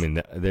work. I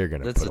mean, they're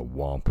gonna put a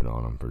whomping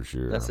on them for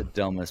sure. That's the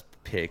dumbest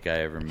pick I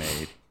ever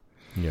made.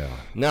 Yeah.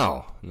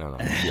 No. You'll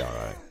be all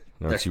right.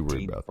 Don't you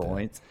worry about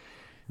points.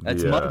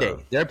 That's Monday.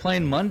 They're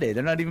playing Monday.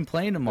 They're not even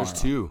playing tomorrow.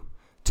 There's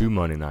two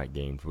Monday night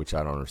games, which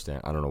I don't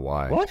understand. I don't know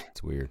why. What?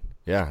 It's weird.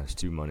 Yeah, there's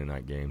 2 Monday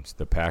night games.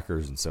 The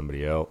Packers and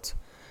somebody else,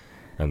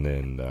 and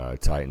then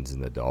Titans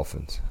and the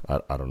Dolphins.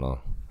 I don't know.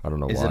 I don't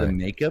know why. Is it a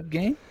makeup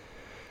game?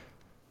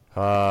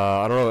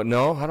 I don't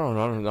know. No, I don't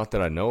know. Not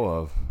that I know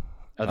of.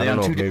 Are they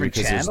on 2 different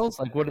channels?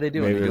 Like, what are they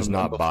doing? Maybe there's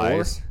not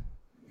buys.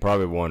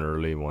 Probably one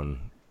early,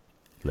 one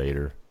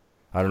later.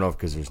 I don't know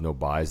because there's no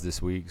buys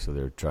this week, so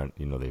they're trying.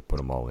 They put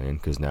them all in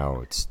because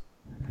now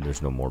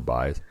there's no more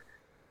buys.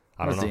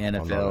 I don't know. The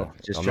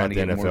NFL I'm not the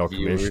NFL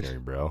commissioner,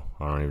 bro.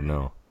 I don't even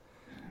know.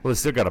 Well, they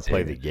still got to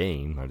play the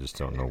game. I just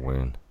don't know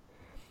when.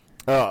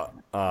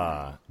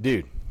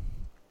 Dude.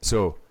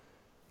 So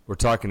we're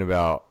talking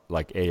about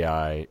like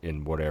AI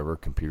and whatever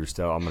computer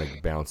stuff. I'm gonna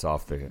bounce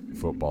off the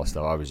football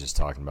stuff. I was just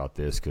talking about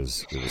this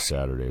because it was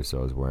Saturday, so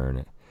I was wearing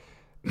it.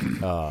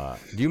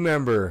 Do you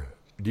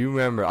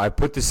remember? I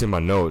put this in my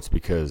notes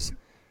because.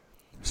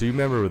 So you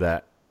remember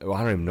that? Well,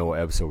 I don't even know what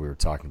episode we were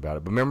talking about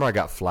it, but remember I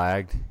got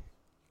flagged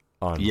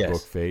on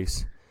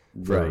Bookface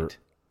for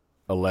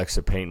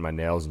Alexa painting my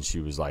nails, and she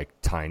was like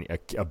tiny,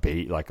 a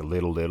bait, like a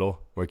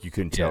little, like you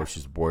couldn't tell if she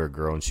was a boy or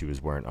girl, and she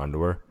was wearing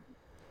underwear.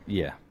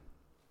 Yeah.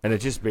 And it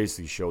just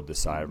basically showed the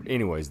side.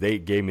 Anyways, they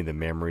gave me the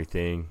memory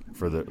thing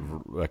for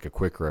like a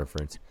quick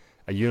reference.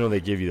 They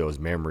give you those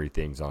memory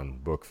things on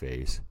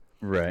Bookface.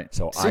 Right.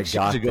 So 6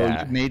 years ago,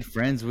 you made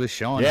friends with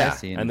Sean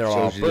Hessey. And they're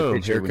all,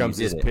 boom, here comes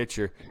this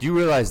picture. Do you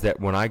realize that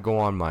when I go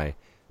on my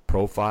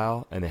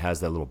profile and it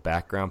has that little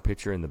background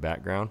picture in the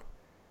background.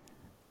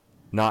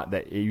 Not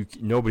that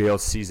nobody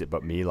else sees it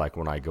but me. Like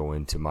when I go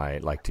into my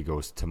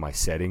my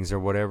settings or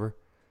whatever.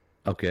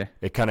 Okay.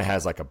 It kind of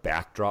has like a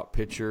backdrop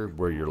picture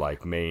where your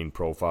like main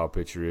profile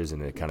picture is,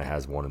 and it kind of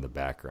has one in the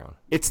background.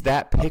 It's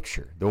that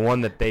picture, the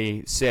one that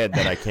they said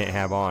that I can't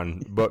have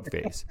on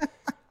Bookface.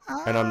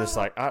 And I'm just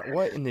like,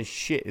 what in this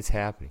shit is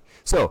happening?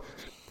 So,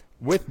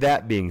 with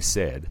that being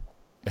said,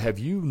 have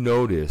you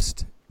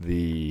noticed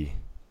the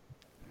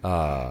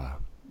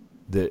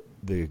graphic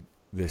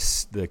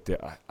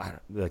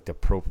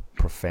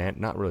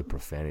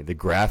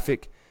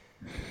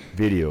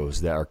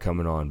videos that are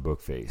coming on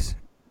Bookface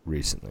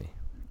recently?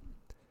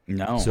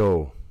 No.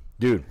 So,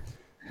 dude,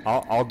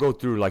 I'll go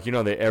through, like,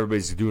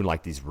 everybody's doing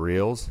like these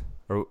reels,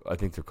 or I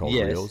think they're called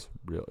reels.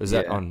 Is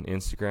that on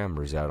Instagram,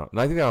 or is that on?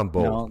 I think they're on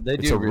both. No, they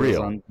do reels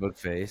on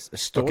Bookface. A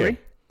story? Okay.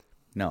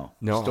 No,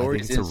 story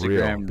is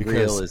Instagram.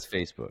 Reel is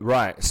Facebook.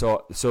 Right.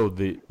 So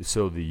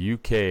the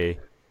UK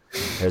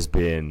has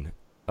been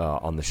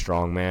on the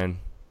strongman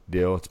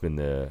deal. It's been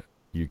the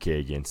UK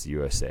against the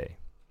USA.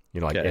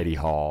 Eddie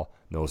Hall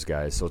and those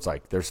guys. So it's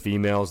like there's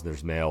females,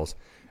 there's males,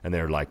 and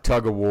they're like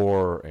tug of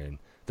war, and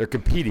they're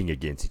competing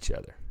against each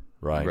other,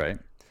 right? Right.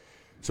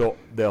 So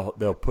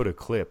they'll put a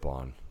clip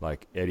on,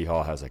 like Eddie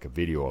Hall has like a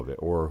video of it,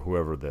 or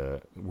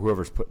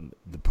whoever's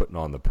putting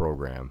on the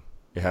program.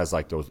 It has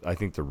like those, I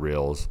think the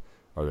reels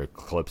or the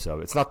clips of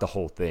it. It's not the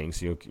whole thing,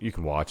 so you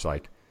can watch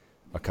like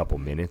a couple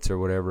minutes or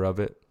whatever of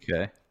it.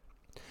 Okay.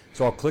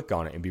 So I'll click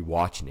on it and be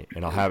watching it,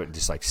 and I'll have it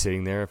just like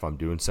sitting there if I'm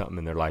doing something,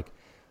 and they're like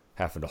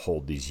having to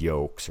hold these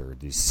yokes or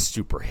these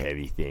super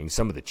heavy things.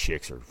 Some of the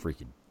chicks are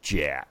freaking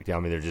jacked. I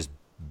mean, they're just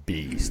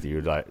beasts,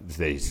 dude. Like,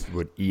 they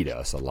would eat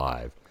us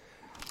alive.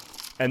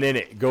 And then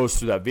it goes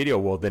through that video.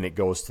 Well, then it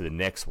goes to the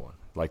next one.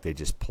 Like, they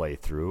just play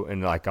through,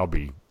 and like I'll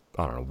be,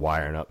 I don't know,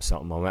 wiring up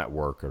something. I'm at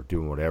work or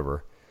doing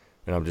whatever,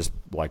 and I'm just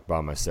like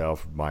by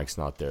myself. Mike's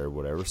not there,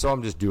 whatever. So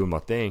I'm just doing my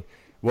thing.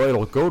 Well,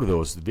 it'll go to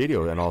those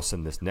videos, and all of a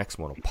sudden this next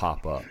one will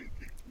pop up.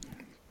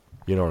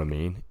 You know what I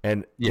mean?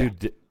 And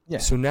dude,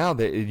 so now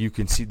that you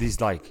can see these,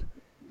 like,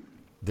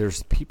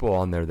 there's people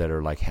on there that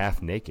are like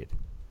half naked,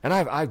 and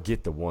I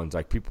get the ones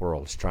like people are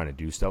always trying to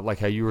do stuff like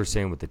how you were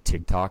saying with the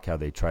TikTok, how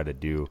they try to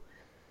do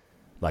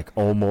like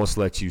almost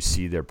let you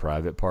see their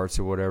private parts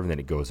or whatever, and then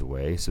it goes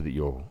away so that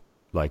you'll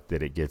like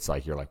that it gets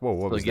like you're like, whoa,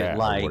 what was that?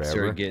 Likes or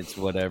whatever. Or it gets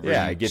whatever.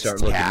 Yeah, it gets start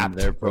tapped,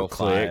 their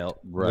profile,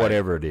 clicked,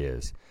 whatever it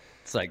is.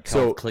 It's like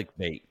called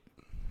clickbait.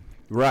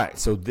 Right.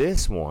 So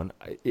this one,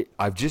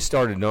 I've just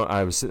started knowing.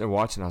 I was sitting there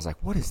watching. I was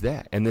like, what is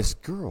that? And this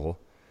girl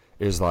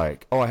is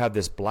like, oh, I have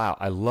this blouse.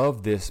 I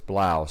love this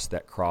blouse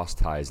that cross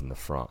ties in the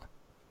front.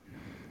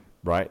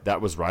 Right.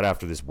 That was right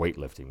after this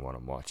weightlifting one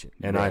I'm watching.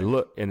 And I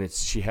look, and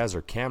she has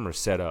her camera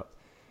set up,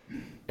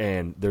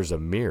 and there's a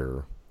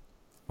mirror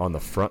on the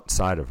front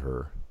side of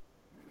her,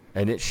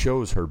 and it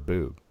shows her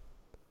boob,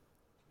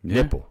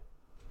 nipple.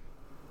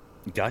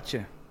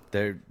 Gotcha.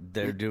 They're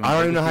doing. I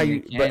don't even know how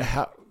you, but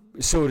how.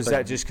 So is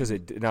that just because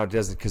it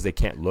doesn't because they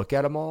can't look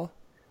at them all,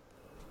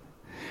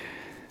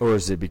 or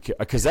is it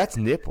because that's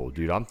nipple,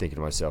 dude? I'm thinking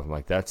to myself, I'm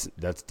like, that's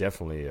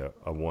definitely a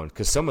one,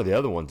 because some of the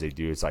other ones they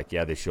do, it's like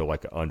they show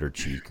like an under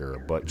cheek or a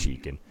butt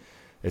cheek, and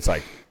it's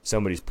like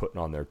somebody's putting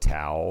on their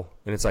towel,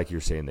 and it's like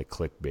you're saying the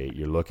clickbait.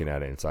 You're looking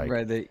at it, and it's like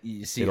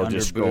you see it'll under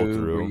just scroll boob,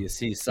 through. Or you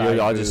see side boob,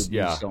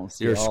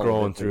 You're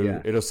scrolling through.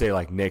 Yeah. It'll say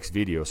like next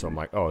video, so I'm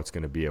like, oh, it's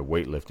going to be a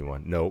weightlifting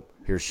one. Nope,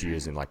 here she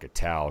is in like a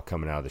towel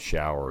coming out of the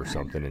shower or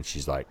something, and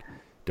she's like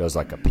does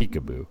like a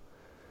peekaboo,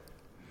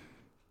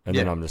 and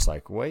then I'm just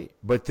like, wait,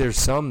 but there's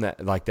some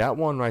that like that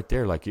one right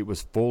there, like it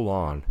was full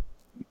on.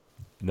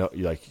 No,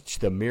 like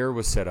the mirror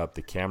was set up,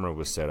 the camera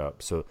was set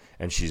up, so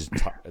and she's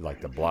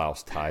like the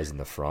blouse ties in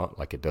the front,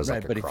 like it does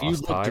like a cross tie. But if you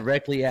look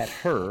directly at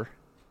her,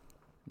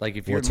 like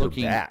if you're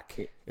looking, her back,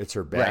 it's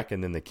her back,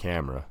 and then the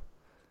camera.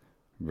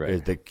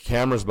 Right. The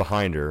camera's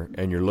behind her,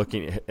 and you're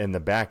looking in the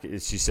back.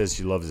 She says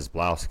she loves this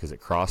blouse because it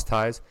cross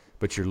ties,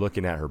 but you're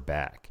looking at her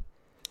back.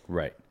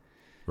 Right.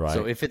 Right.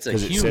 So if it's a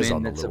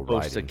human that's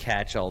supposed to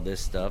catch all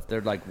this stuff,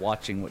 they're like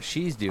watching what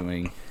she's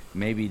doing.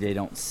 Maybe they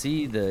don't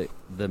see the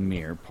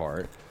mirror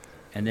part.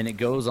 And then it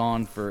goes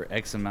on for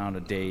X amount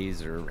of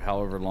days or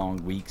however long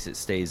weeks it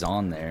stays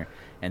on there.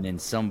 And then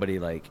somebody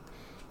like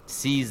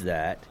sees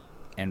that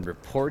and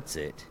reports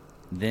it.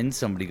 Then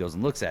somebody goes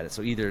and looks at it.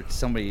 So either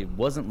somebody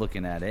wasn't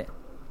looking at it,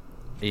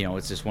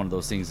 it's just one of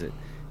those things that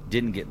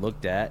didn't get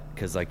looked at.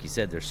 Because like you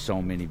said, there's so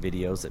many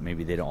videos that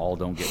maybe they all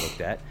don't get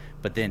looked at.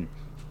 But then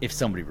if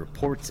somebody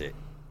reports it,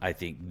 I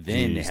think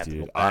then they have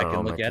to go back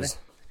and look at it.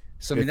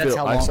 So I mean, that's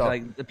how long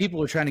like the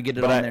people are trying to get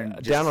it on there. And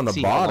down on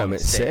the bottom,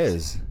 it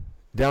says.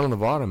 Down on the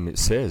bottom, it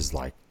says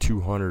like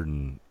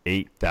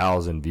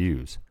 208,000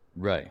 views.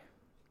 Right.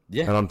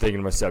 Yeah. And I'm thinking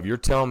to myself, you're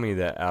telling me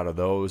that out of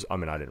those, I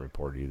mean, I didn't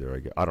report it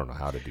either. I don't know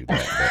how to do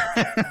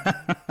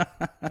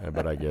that.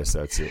 But I guess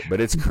that's it. But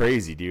it's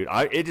crazy, dude.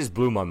 It just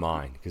blew my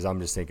mind because I'm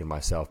just thinking to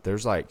myself,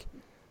 there's like,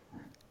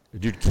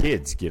 dude,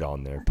 kids get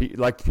on there.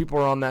 Like people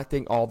are on that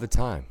thing all the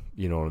time.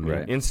 You know what I mean?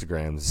 Right.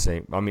 Instagram's the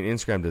same. I mean,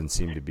 Instagram doesn't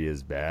seem to be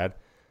as bad.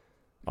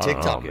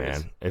 TikTok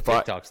man.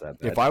 TikTok's that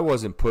bad.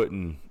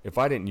 If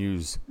I didn't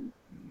use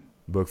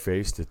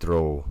Bookface to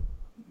throw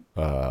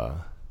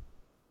our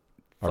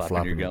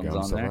flapping your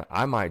gums on there,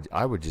 I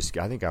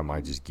think I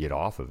might just get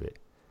off of it.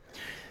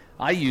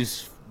 I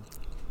use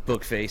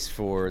Bookface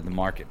for the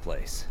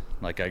marketplace.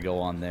 Like I go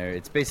on there,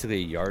 it's basically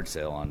a yard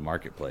sale on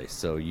Marketplace.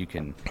 So you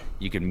can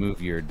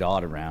move your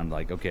dot around.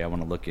 Like, okay, I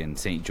want to look in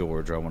St.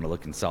 George, or I want to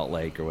look in Salt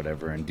Lake, or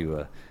whatever, and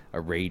do a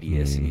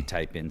radius. And you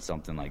type in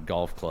something like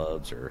golf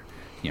clubs or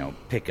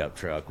pickup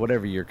truck,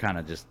 whatever you're kind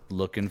of just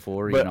looking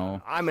for.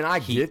 I mean, I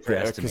get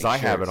that because I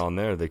have it on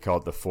there. They call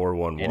it the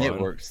 411, and it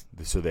works.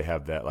 So they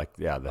have that,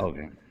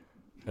 okay.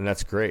 And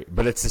that's great.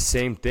 But it's the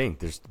same thing.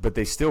 But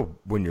they still,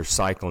 when you're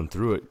cycling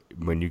through it,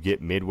 when you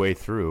get midway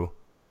through,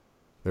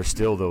 there's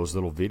still those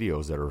little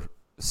videos that are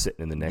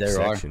sitting in the next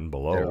section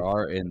below. There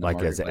are in the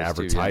as an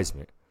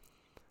advertisement.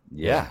 Too,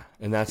 yeah.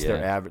 And that's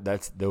their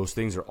those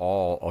things are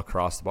all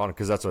across the bottom,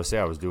 because that's what I say.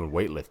 I was doing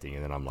weightlifting,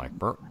 and then I'm like,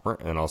 burr, burr,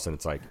 and then all of a sudden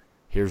it's like,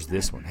 here's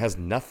this one. It has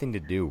nothing to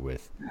do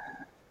with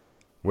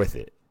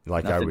it.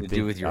 Like nothing I would to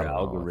think, do with your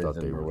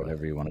algorithm or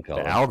whatever you want to call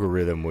it. The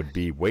algorithm would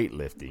be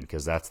weightlifting,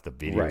 because that's the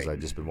videos I've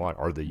just been watching,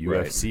 or the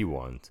UFC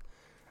ones,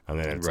 and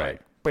then it's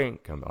like, bing,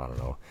 I don't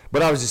know.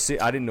 But I was just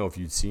saying, I didn't know if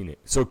you'd seen it.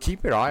 So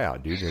keep your eye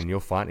out, dude, and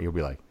you'll find it. You'll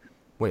be like,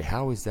 wait,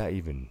 how is that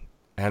even?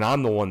 And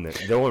I'm the one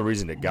the only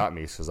reason it got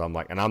me is because I'm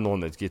like, and I'm the one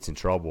that gets in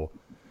trouble.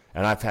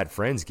 And I've had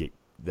friends get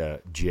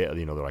the jail.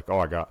 They're like, oh,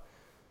 I got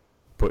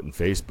put in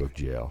Facebook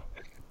jail.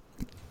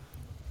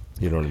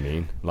 You know what I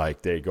mean?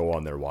 Like, they go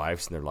on their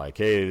wives and they're like,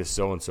 hey, this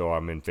so-and-so,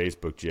 I'm in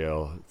Facebook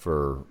jail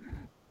for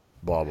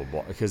blah, blah,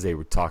 blah. Because they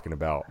were talking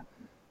about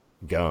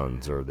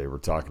guns, or they were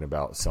talking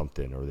about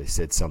something, or they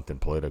said something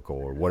political,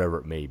 or whatever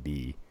it may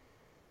be.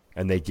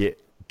 And they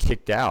get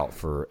kicked out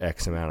for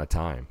X amount of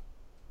time.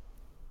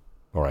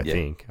 Or I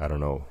think. I don't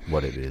know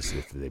what it is,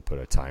 if they put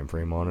a time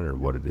frame on it or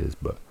what it is.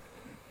 But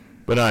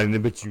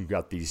you've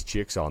got these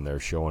chicks on there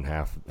showing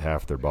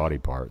half their body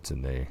parts,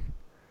 and they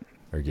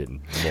are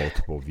getting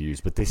multiple views,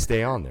 but they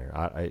stay on there.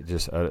 I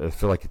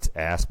feel like it's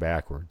ass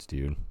backwards,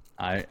 dude.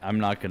 I'm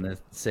not gonna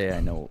say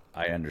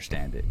I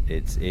understand it.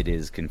 It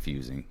is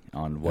confusing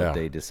on what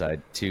they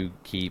decide to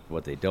keep,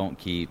 what they don't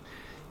keep.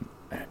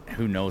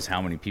 Who knows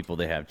how many people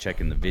they have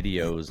checking the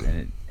videos,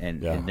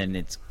 and then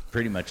it's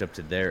pretty much up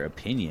to their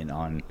opinion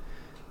on,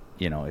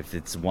 if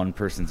it's one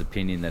person's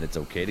opinion that it's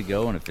okay to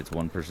go, and if it's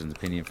one person's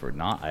opinion for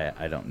not,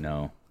 I don't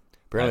know.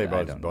 Apparently,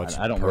 about a bunch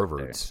of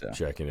perverts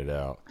checking it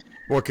out.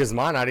 Well, because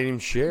mine I didn't even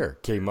share.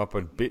 Came up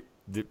and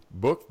the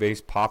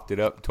Bookface popped it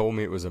up, told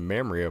me it was a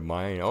memory of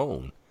my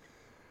own.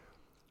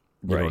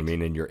 You know what I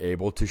mean? And you're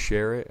able to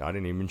share it. I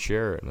didn't even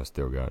share it, and I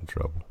still got in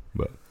trouble.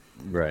 But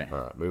all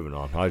right, moving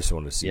on. I just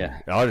wanted to see. Yeah.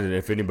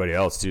 If anybody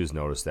else too has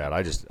noticed that.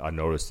 I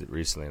noticed it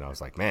recently, and I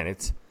was like, man,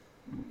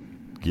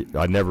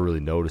 I never really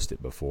noticed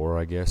it before,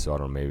 I guess. So I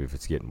don't know, maybe if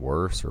it's getting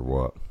worse or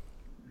what.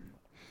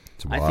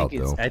 It's wild,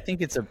 though. I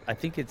think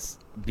it's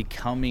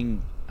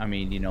becoming. I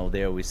mean,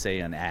 they always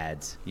say on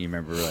ads. You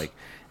remember,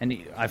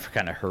 and I've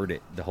kind of heard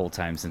it the whole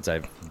time since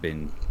I've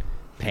been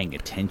paying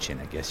attention,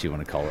 I guess you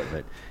want to call it.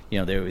 But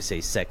they always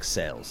say sex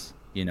sells.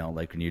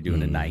 Like when you're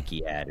doing a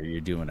Nike ad, or you're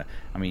doing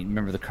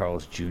remember the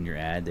Carl's Jr.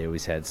 ad? They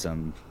always had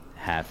some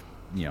half.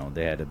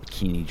 They had a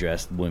bikini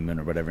dressed woman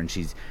or whatever, and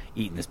she's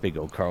eating this big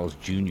old Carl's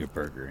Jr.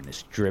 burger, and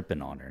it's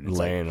dripping on her, and it's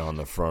laying on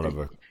the front of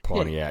a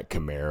Pontiac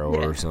Camaro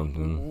or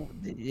something.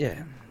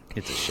 Yeah,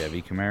 it's a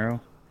Chevy Camaro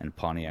and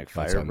Pontiac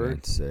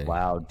Firebird.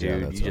 Wow,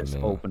 dude, you just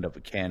opened up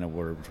a can of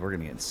worms. We're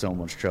gonna get in so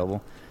much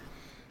trouble,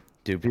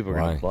 dude. People are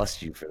gonna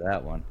bust you for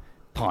that one.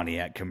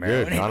 Pontiac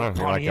Camaro. Dude, I don't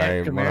feel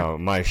like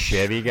my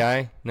Chevy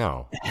guy.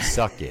 No,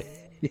 suck it.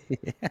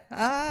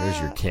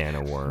 There's your can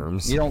of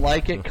worms. You don't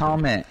like it?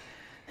 Comment.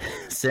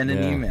 Send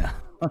an email.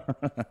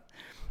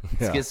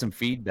 Let's get some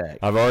feedback.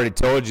 I've already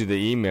told you the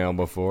email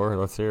before.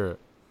 Let's hear it.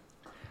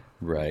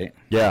 Right.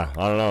 Yeah,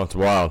 I don't know. It's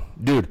wild.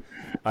 Dude,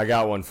 I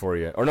got one for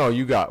you. Or no,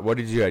 you got. What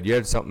did you have? You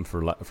had something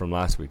from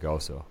last week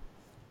also.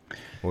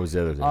 What was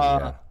the other thing you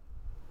had?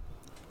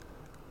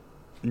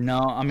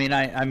 No,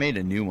 I made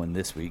a new one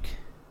this week.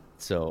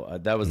 So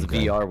that was the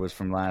VR was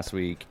from last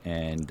week,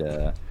 and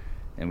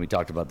we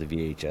talked about the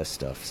VHS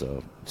stuff.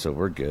 So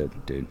we're good,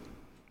 dude.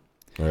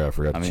 Oh, yeah, I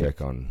forgot to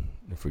check on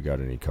if we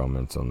got any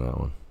comments on that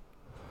one.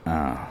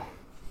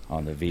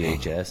 On the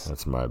VHS.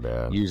 That's my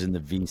bad. Using the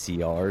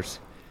VCRs,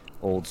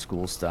 old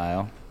school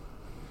style.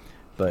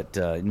 But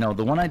no,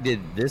 the one I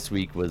did this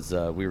week was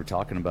we were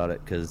talking about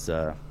it because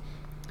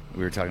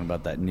we were talking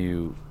about the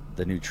new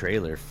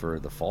trailer for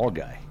the Fall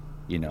Guy.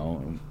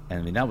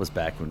 That was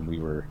back when we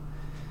were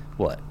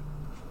what,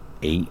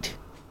 8,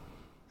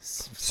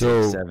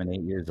 7,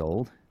 8 years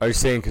old. Are you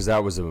saying because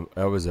that was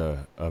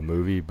a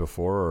movie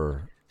before,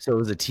 or so it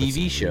was a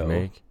TV show?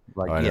 Remake?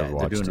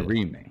 They're doing a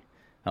remake.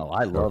 Oh,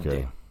 I loved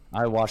it.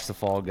 I watched the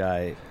Fall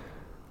Guy.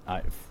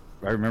 I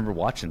remember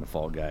watching the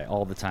Fall Guy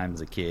all the time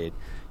as a kid.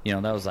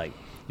 That was like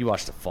you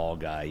watch the Fall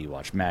Guy, you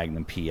watch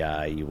Magnum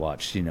PI, you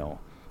watch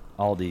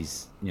all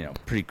these,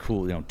 pretty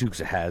cool,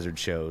 Dukes of Hazzard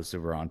shows that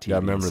were on TV. Yeah, I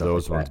remember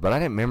those ones, but I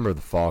didn't remember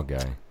the Fall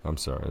Guy. I'm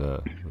sorry,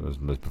 it was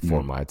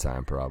before my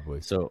time,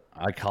 probably. So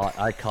I caught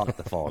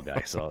the Fall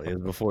Guy, so it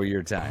was before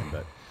your time.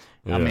 But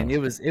Yeah. I mean, it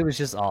was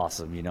just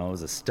awesome. It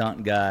was a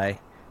stunt guy.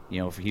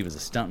 He was a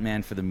stunt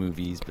man for the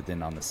movies, but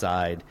then on the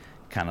side,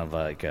 kind of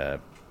like I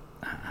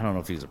don't know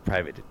if he was a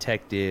private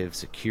detective,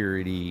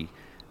 security.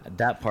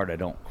 That part I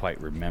don't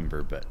quite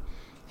remember, but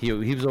he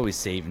was always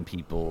saving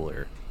people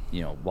or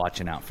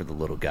watching out for the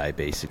little guy,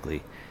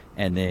 basically.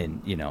 And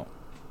then,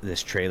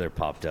 this trailer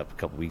popped up a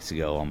couple weeks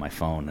ago on my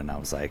phone, and I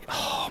was like,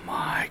 oh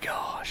my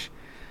gosh,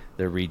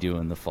 they're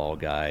redoing the Fall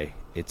Guy.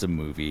 It's a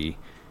movie.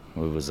 It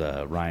was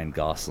Ryan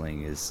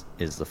Gosling is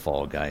the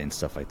Fall Guy and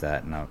stuff like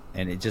that.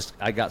 And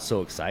I got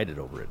so excited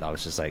over it. I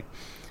was just like,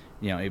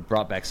 it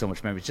brought back so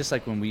much memories. Just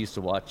like when I used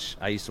to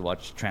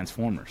watch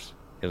Transformers.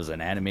 It was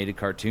an animated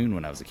cartoon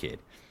when I was a kid.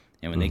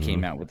 And when they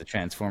came out with the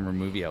Transformer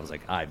movie, I was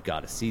like, I've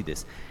got to see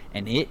this.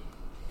 And it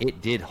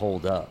did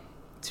hold up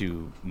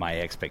to my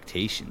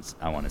expectations,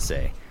 I want to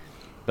say.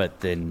 But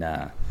then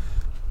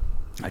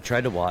I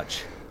tried to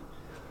watch,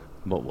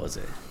 what was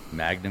it,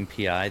 Magnum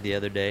P.I. the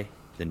other day,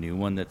 the new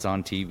one that's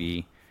on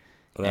TV.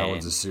 That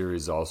one's a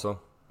series also?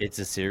 It's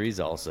a series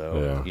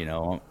also.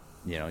 Yeah.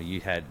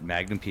 You had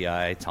Magnum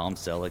P.I., Tom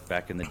Selleck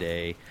back in the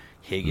day.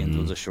 Higgins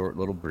was a short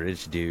little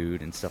British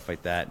dude and stuff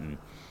like that. And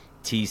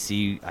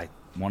TC, I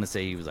want to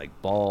say he was like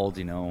bald,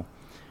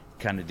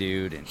 kind of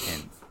dude. And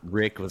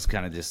Rick was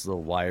kind of this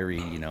little wiry,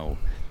 kind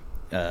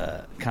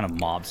of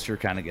mobster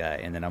kind of guy.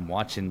 And then I'm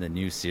watching the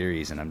new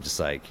series, and I'm just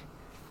like,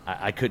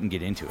 I couldn't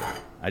get into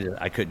it.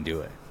 I couldn't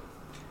do it.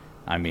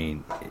 I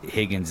mean,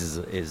 Higgins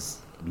is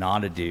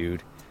not a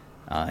dude.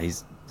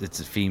 It's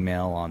a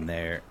female on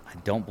there. I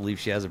don't believe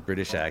she has a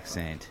British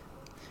accent,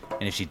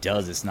 and if she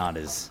does, it's not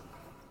as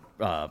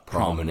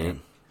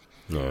prominent.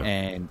 Yeah.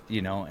 And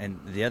and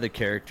the other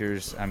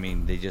characters, I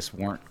mean, they just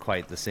weren't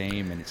quite the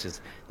same, and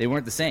they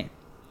weren't the same.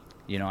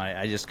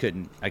 I just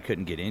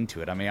couldn't get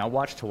into it. I mean, I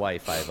watched Hawaii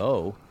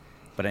Five-0,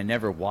 but I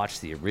never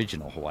watched the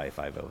original Hawaii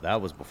Five-0.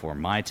 That was before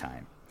my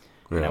time.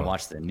 Yeah. And I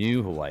watched the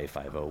new Hawaii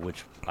Five-0,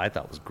 which I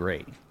thought was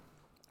great.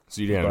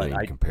 So you didn't have anything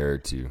to compare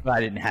it to. I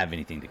didn't have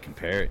anything to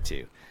compare it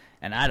to.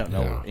 And I don't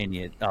know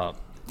any.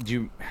 Do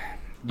you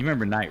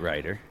remember Knight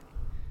Rider?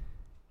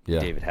 Yeah.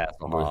 David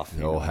Hasselhoff.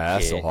 The old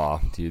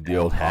Hasselhoff, dude. The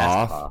old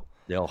Hoff.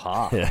 The old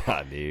Hoff.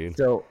 Yeah, dude.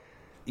 So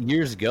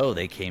years ago,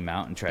 they came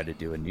out and tried to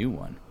do a new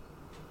one,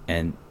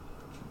 and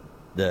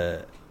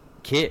the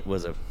kit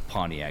was a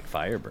Pontiac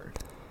Firebird.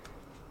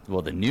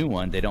 Well, the new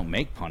one, they don't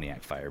make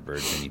Pontiac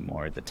Firebirds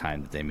anymore at the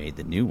time that they made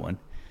the new one.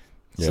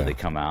 So they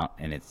come out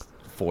and it's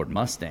Ford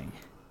Mustang,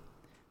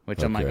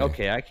 which I'm like,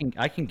 okay, I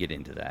can get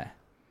into that.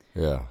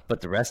 Yeah.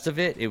 But the rest of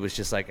it, it was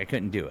just like I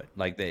couldn't do it.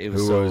 Like it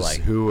was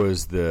who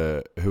was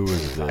the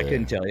I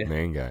couldn't tell you.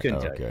 Main guy.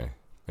 Couldn't tell you.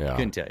 Yeah.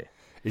 Couldn't tell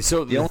you.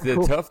 So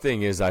the tough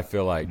thing is, I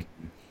feel like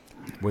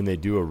when they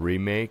do a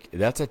remake,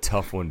 that's a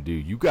tough one to do.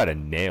 You got to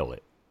nail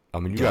it. I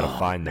mean, you got to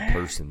find the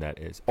person that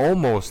is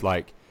almost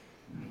like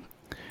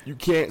you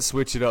can't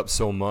switch it up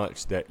so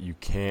much that you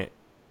can't.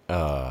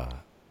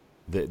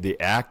 The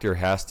actor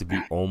has to be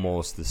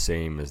almost the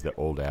same as the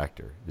old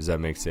actor. Does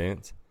that make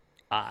sense?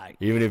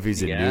 Even if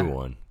he's a new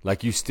one,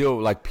 like you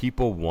still like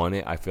people want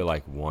it. I feel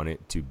like want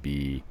it to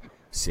be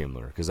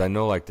similar because I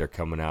know like they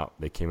came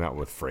out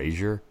with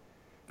Frasier.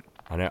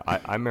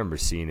 I remember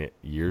seeing it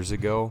years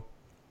ago,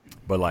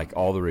 but like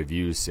all the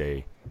reviews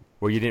say,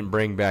 well, you didn't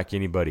bring back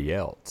anybody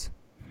else.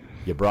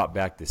 You brought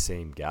back the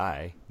same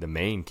guy, the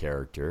main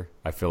character.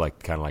 I feel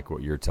like kind of like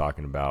what you're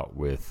talking about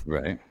with,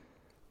 right?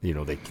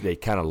 They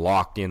kind of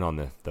locked in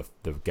on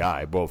the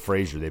guy. Well,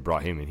 Frasier, they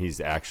brought him in. He's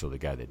actually the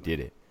guy that did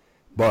it.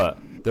 But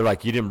they're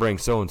like, you didn't bring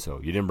so-and-so.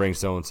 You didn't bring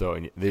so-and-so.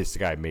 And this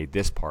guy made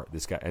this part,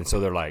 this guy. And so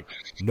they're like,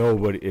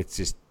 nobody, it's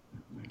just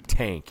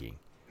tanking.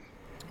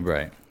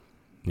 Right.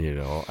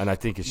 And I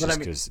think it's just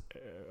because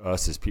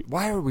us as people,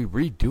 why are we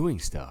redoing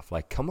stuff?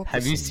 Like, come up with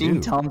Have you seen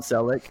new. Tom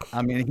Selleck?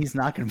 I mean, he's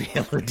not going to be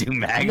able to do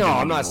Magnum No, I'm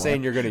anymore. not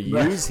saying you're going to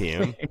use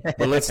him,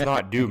 but let's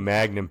not do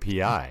Magnum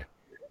P.I.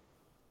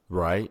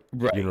 Right?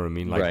 You know what I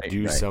mean? Like,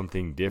 do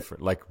something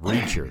different. Like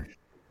Reacher.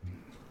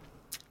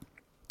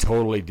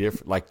 Totally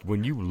different. Like,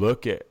 when you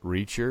look at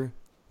Reacher,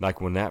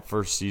 like when that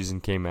first season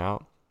came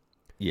out.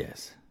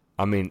 Yes.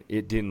 I mean,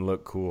 it didn't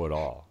look cool at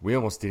all. We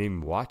almost didn't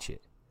even watch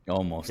it.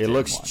 It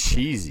looks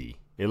cheesy.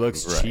 It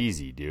looks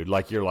cheesy, dude.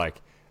 Like, you're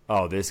like,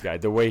 oh, this guy,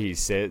 the way he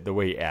said, the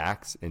way he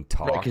acts and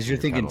talks. Because you're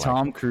thinking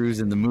Tom Cruise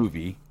in the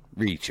movie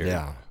Reacher.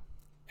 Yeah.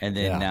 And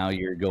then now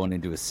you're going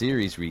into a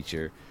series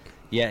Reacher.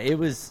 Yeah, it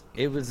was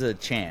a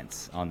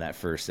chance on that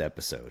first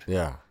episode.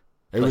 Yeah.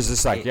 It was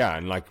just like,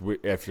 and like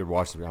after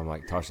watching it, I'm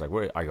like, Tasha's like,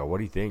 what? I go, what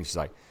do you think? She's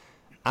like,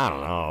 I don't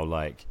know.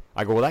 Like,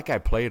 I go, well, that guy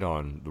played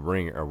on The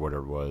Ring or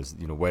whatever it was,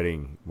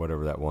 Wedding,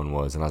 whatever that one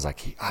was. And I was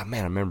like, man,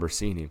 I remember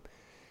seeing him.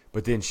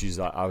 But then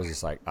I was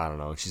just like, I don't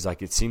know. She's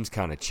like, it seems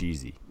kind of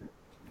cheesy.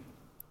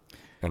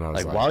 And I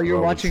was like, while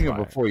you're watching it,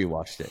 before you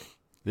watched it.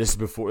 This is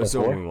before. This is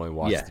when we only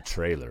watched the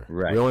trailer.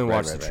 Right. We only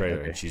watched the trailer,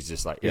 okay. and she's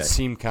just like, it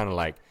seemed kind of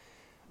like,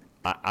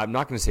 I'm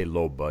not going to say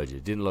low budget.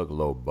 It didn't look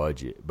low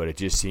budget, but it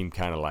just seemed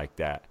kind of like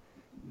that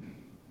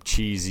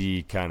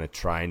cheesy, kind of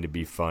trying to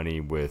be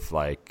funny with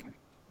like,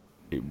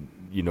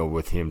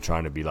 with him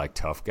trying to be like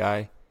tough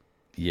guy.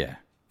 Yeah.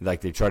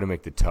 Like they try to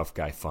make the tough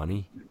guy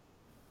funny.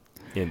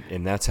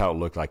 And that's how it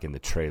looked like in the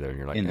trailer. And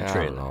you're like, I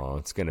don't know,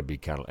 it's going to be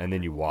kind of, and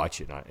then you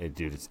watch it.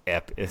 Dude, it's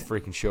epic. This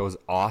freaking show is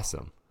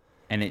awesome.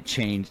 And it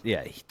changed.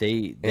 Yeah,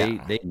 they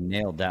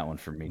nailed that one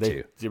for me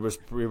too. It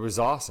was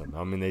awesome.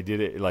 I mean, they did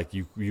it like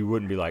you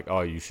wouldn't be like,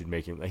 oh, you should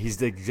make him. He's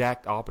the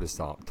exact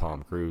opposite of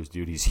Tom Cruise,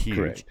 dude. He's huge.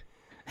 Correct.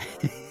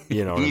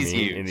 You know what I mean?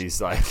 Huge. And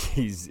he's like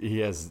he's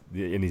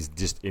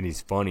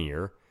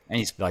funnier. And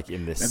he's like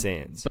in this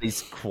sense. But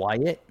he's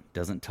quiet,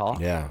 doesn't talk.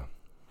 Yeah.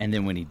 And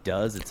then when he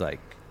does, it's like,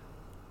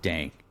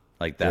 dang,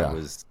 like that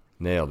was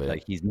nailed it.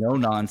 Like he's no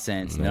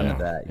nonsense, none of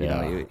that. You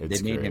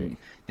know,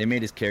 they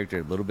made his character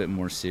a little bit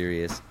more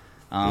serious.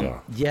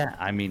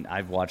 I mean,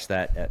 I've watched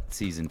that at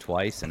season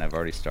twice, and I've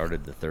already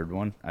started the third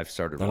one. I've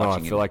started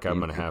watching it. I feel like I'm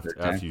going to have to,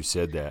 after you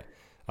said that,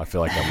 I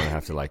feel like I'm going to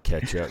have to like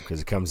catch up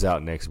because it comes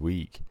out next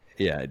week.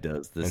 Yeah, it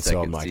does.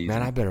 So I'm like, season.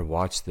 Man, I better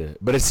watch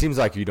but it seems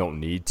like you don't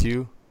need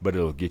to, but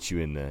it'll get you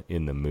in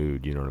the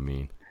mood, you know what I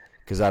mean?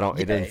 Because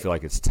it doesn't feel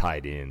like it's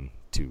tied in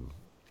to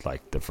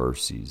like the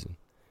first season.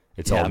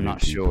 It's all I'm not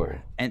people.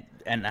 sure. And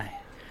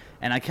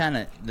I kind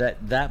of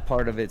that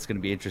part of it's going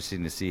to be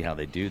interesting to see how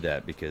they do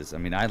that because I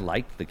mean I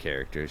liked the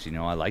characters, you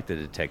know, I liked the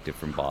detective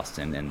from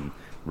Boston and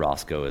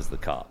Roscoe as the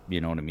cop,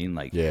 you know what I mean?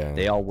 Like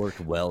they all worked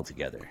well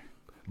together.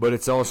 But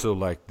it's also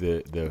like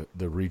the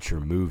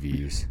Reacher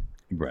movies,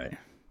 right?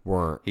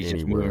 Weren't He's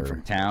anywhere. Just moving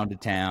from town to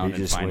town. He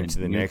just went to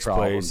the next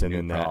place, and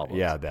then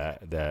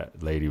that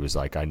lady was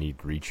like, "I need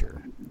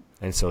Reacher,"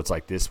 and so it's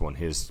like this one,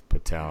 his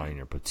battalion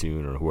or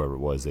platoon or whoever it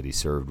was that he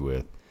served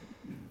with,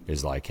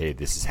 is like, "Hey,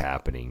 this is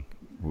happening.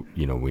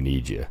 You know, we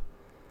need you."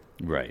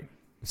 Right.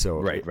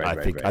 So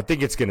I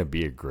think it's going to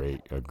be a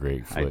great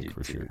flick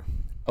for sure.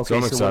 Okay, so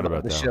I'm excited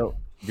about the that. Show.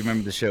 Do you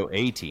remember the show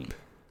A-Team?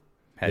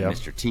 Had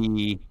Mr.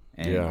 T.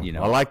 And, you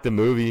know, I like the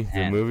movie.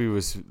 The movie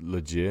was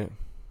legit.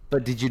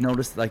 But did you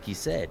notice, like you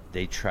said,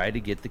 they try to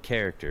get the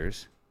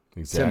characters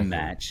to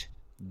match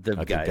the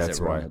guys that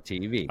were on the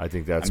TV. I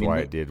think that's why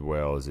it did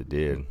well as it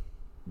did.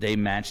 They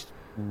matched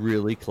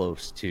really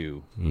close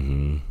to,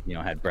 you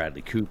know, had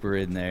Bradley Cooper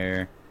in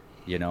there,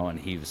 you know, and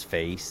he was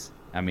Face.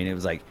 I mean, it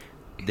was like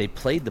they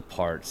played the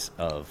parts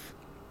of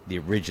the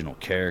original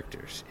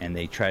characters, and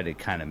they tried to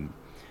kind of,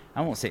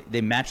 I won't say,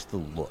 they matched the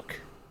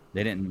look.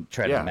 They didn't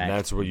try to match. Yeah,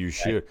 that's what you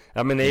should.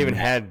 I mean, they even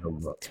had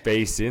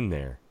Space in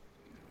there.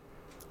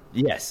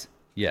 Yes.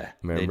 Yeah.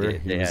 Remember?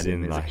 He was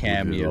in like a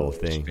cameo little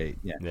thing.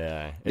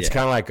 Yeah. It's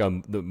kind of like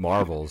the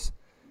Marvels.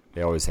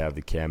 They always have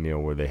the cameo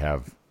where they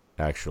have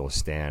actual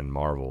Stan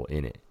Marvel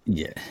in it.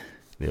 Yeah.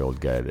 The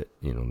old guy that,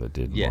 you know, that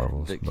did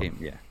Marvels.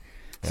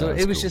 So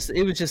it was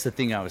just a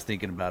thing I was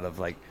thinking about of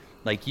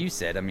like you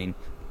said, I mean,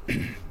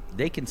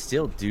 they can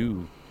still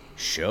do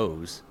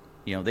shows.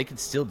 You know, they can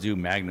still do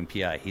Magnum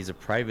PI. He's a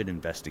private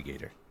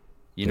investigator.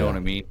 You know what I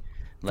mean?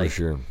 Like, for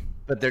sure.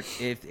 But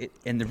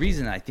and the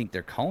reason I think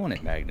they're calling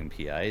it Magnum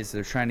PI is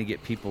they're trying to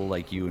get people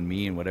like you and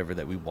me and whatever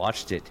that we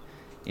watched it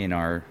in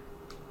our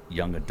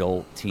young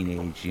adult,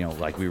 teenage, you know,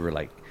 like we were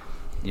like,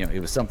 you know, it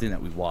was something that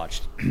we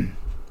watched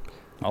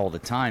all the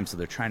time. So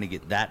they're trying to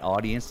get that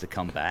audience to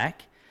come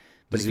back.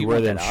 But does he wear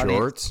them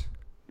shorts?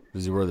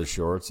 Does he wear the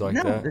shorts like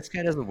that? No, this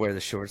guy doesn't wear the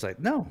shorts like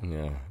no.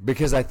 Yeah,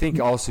 because I think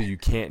also you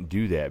can't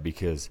do that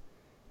because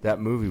that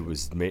movie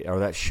was made, or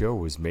that show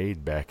was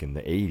made back in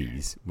the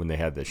 80s when they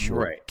had the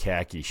short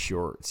khaki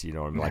shorts, you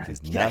know, and like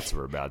his nuts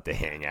were about to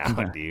hang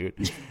out,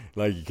 dude.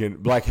 Like you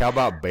can, like how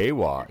about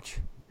Baywatch?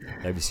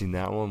 Have you seen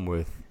that one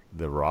with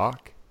The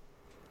Rock?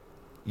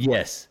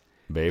 Yes.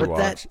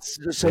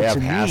 Baywatch. So they have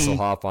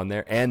Hasselhoff on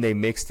there, and they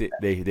mixed it.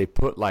 They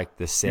put like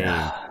the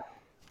same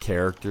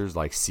characters,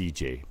 like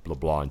CJ, the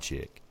blonde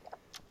chick.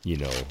 You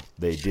know,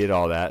 they did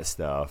all that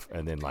stuff,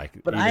 and then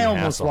like. But I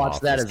almost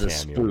watched that as a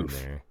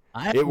spoof.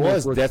 It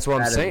was. That's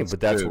what I'm saying.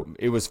 But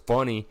it was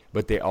funny.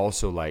 But they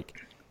also like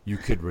you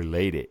could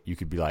relate it. You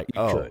could be like,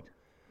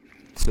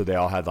 so they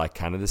all had like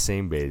kind of the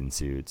same bathing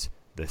suits,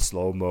 the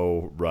slow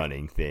mo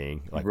running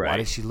thing. Like, why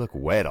does she look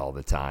wet all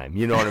the time?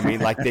 You know what I mean?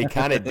 Like they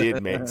kind of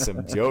did make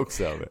some jokes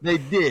of it. They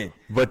did,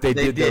 but they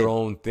did their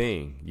own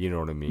thing. You know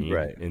what I mean?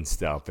 Right. And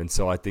stuff. And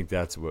so I think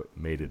that's what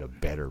made it a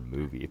better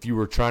movie. If you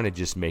were trying to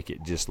just make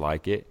it just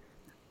like it,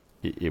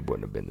 it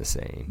wouldn't have been the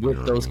same.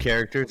 With those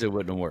characters, it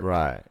wouldn't have worked.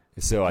 Right.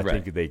 So I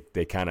think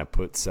they kind of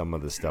put some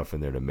of the stuff in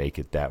there to make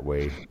it that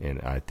way,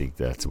 and I think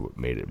that's what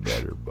made it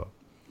better. But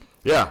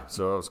yeah,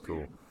 so that was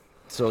cool.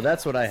 So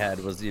that's what I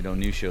had was, you know,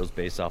 new shows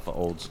based off of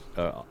old,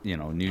 you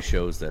know, new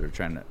shows that are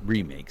trying to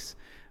remakes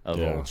of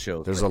old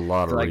shows. There's a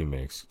lot of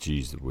remakes.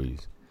 Jeez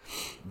Louise.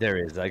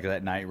 There is like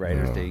that Knight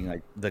Rider thing,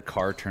 like the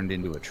car turned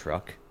into a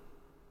truck,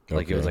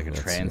 like it was like a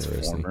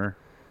transformer.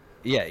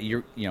 Yeah,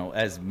 you know,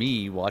 as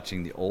me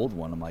watching the old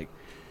one, I'm like,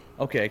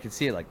 okay, I can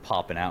see it like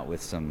popping out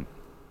with some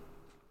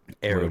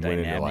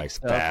aerodynamic like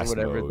stuff or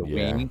whatever, mode, the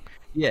wing.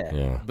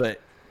 Yeah,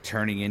 but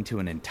turning into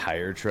an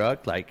entire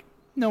truck, like,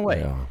 no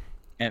way.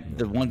 And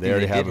the one they thing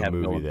already they have did a have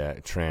movie going,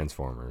 that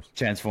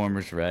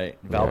Transformers, right?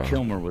 Val Yeah.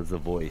 Kilmer was the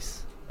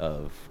voice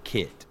of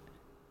Kit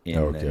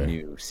in the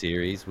new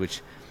series,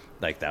 which,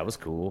 like, that was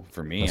cool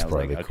for me. That's I was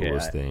probably like, the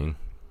coolest thing.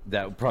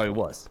 That probably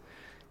was.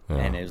 Yeah.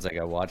 And it was like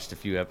I watched a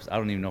few episodes. I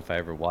don't even know if I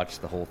ever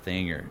watched the whole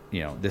thing, or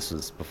this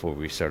was before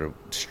we started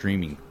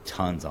streaming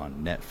tons on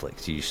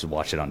Netflix. You used to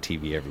watch it on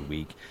TV every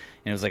week,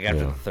 and it was like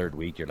after the third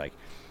week, you're like,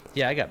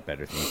 "Yeah, I got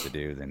better things to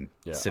do than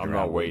sit around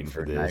not waiting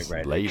for this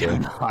later."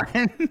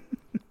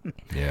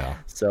 Yeah.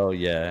 So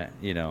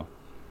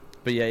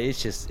but yeah,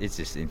 it's just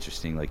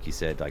interesting, like you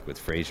said, like with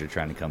Fraser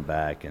trying to come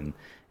back and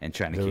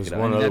trying to There kick was it up.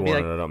 one And other that'd be one,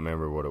 like, and I don't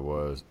remember what it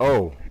was.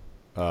 Oh,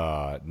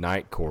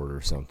 Night Court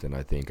or something.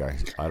 I think I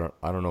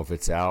don't know if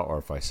it's out or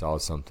if I saw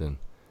something.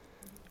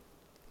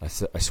 I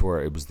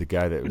swear it was the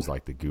guy that was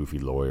like the goofy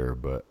lawyer,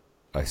 but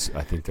I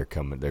think they're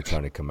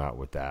trying to come out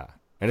with that,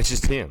 and it's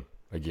just him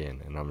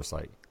again. And I'm just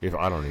like,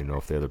 I don't even know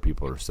if the other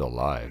people are still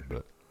alive,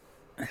 but.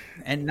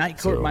 And Night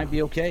Court might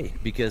be okay,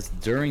 because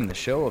during the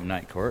show of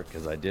Night Court,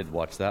 because I did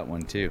watch that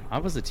one too. I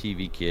was a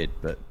TV kid,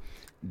 but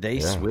they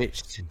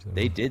switched.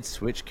 They did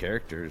switch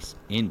characters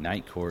in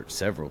Night Court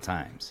several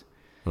times.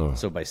 Oh.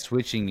 So by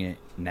switching it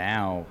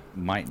now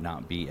might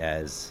not be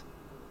as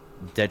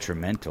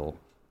detrimental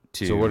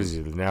to. So what is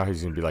he now?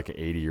 He's going to be like an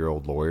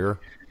 80-year-old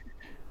lawyer.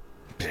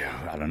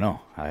 I don't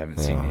know. I haven't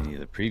seen any of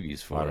the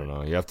previews for it. I don't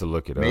know. You have to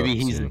look it up. Maybe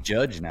he's a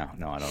judge now.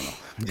 No, I don't know.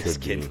 I'm just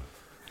kidding.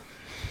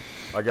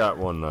 I got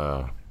one.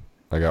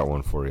 I got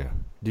one for you.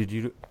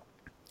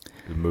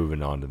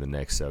 Moving on to the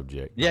next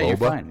subject. Yeah, Boba? you're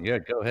fine. Yeah,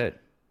 go ahead.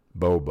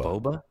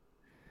 Boba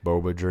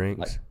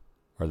drinks.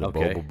 Are the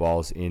boba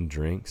balls in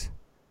drinks?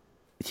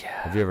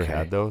 Yeah. Have you ever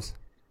had those?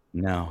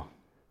 No.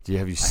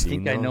 Have you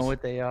seen those? I know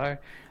what they are.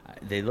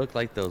 They look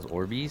like those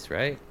Orbeez,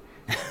 right?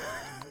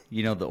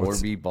 The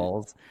Orbeez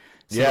balls.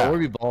 So the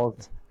Orbeez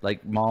balls,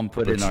 like Mom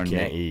put in our neck. You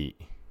can't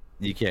eat.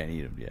 You can't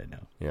eat them. Yeah, no.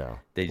 Yeah.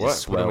 They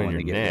just swell when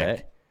they get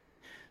wet.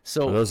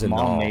 So those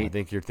Mom I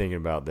think you're thinking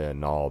about the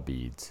anal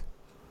beads.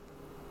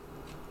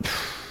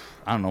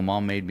 I don't know.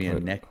 Mom made me a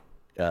neck,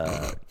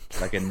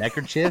 like a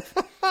neckerchief.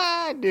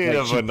 Dude,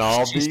 of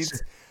anal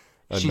beads.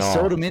 She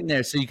sewed them in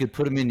there so you could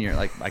put them in your,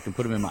 like, I could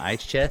put them in my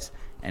ice chest,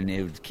 and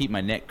it would keep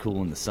my neck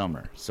cool in the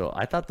summer. So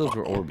I thought those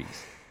were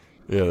Orbeez.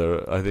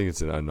 Yeah, I think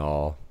it's an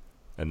anal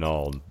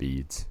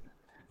beads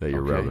that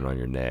you're rubbing on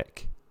your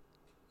neck.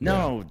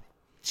 No,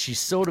 she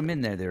sewed them in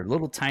there. They're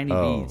little tiny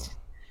beads.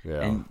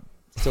 Yeah. And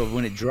so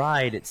when it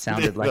dried, it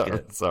sounded like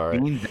a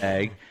bean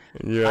bag.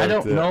 I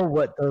don't know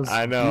what those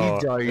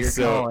beads are you're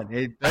calling.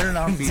 It better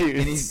not be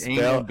any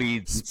anal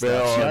beads.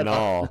 Spell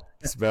anal.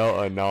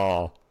 Spell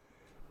anal.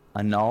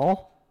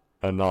 Anal?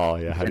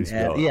 Anal, yeah. How do you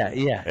spell it?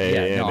 Yeah.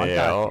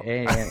 A-N-A-L.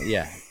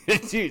 Yeah.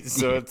 Dude,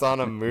 so it's on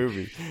a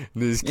movie.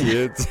 These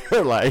kids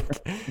are like,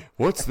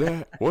 what's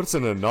that? What's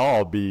an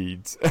anal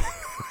beads?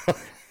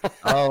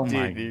 Oh,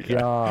 my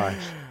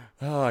gosh.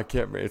 Oh, I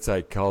can't remember. It's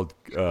like called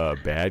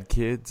Bad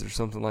Kids or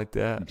something like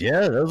that.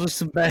 Yeah, those are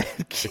some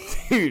bad kids.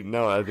 Dude,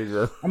 no, I think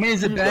that. I mean,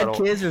 is it bad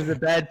kids or is it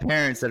bad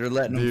parents that are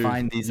letting them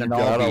find these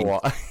anal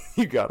beads?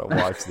 You gotta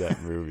watch that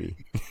movie.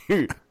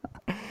 Dude.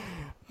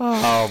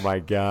 Oh my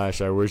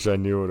gosh! I wish I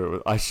knew what it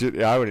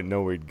was. I wouldn't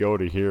know we'd go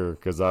to here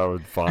because I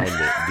would find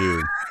it,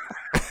 dude.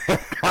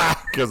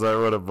 Because I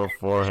would have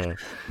beforehand.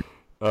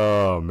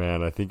 Oh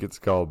man, I think it's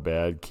called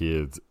Bad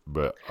Kids,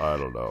 but I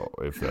don't know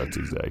if that's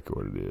exactly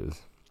what it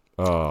is.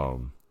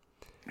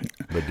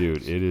 But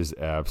dude, it is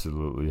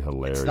absolutely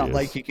hilarious. It's not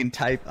like you can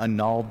type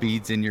anal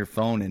beads in your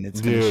phone and it's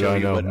going to show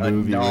you what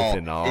movie anal.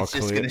 With anal it's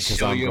just going to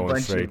show you a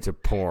bunch straight to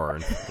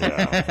porn.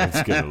 Yeah,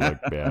 it's going to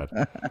look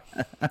bad.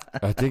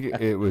 I think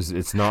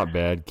it's not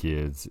Bad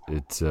Kids.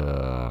 It's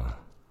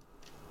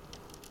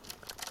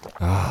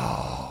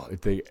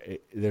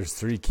there's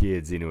 3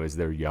 kids anyways.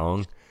 They're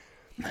young,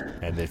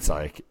 and it's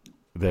like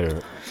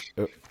they're.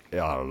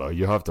 I don't know.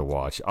 You'll have to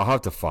watch. I'll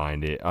have to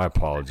find it. I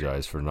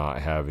apologize for not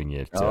having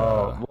it.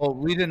 Well,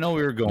 we didn't know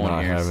we were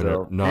going here,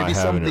 so maybe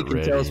somebody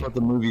can tell us what the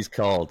movie's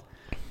called.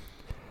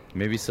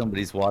 Maybe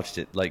somebody's watched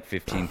it like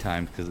 15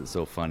 times because it's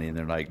so funny, and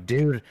they're like,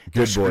 "Dude,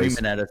 they're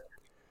screaming at us."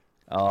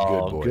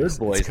 Oh, Good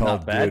Boys, it's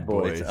not Bad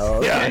Boys. Oh,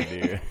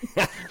 okay.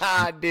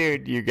 Yeah,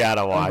 dude, you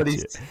gotta watch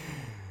it.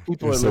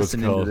 People are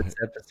listening to this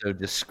episode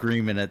just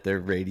screaming at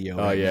their radio.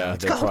 Oh yeah,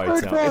 it's called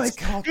Good Boys.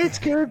 It's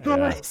Good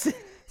Boys.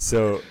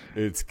 So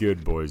it's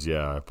Good Boys,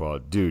 yeah.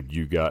 Dude,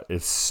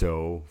 it's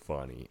so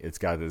funny. It's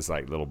got this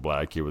like little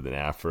black kid with an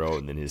afro,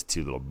 and then his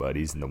 2 little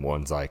buddies, and the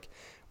one's like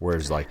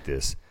wears like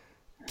this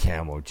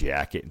camo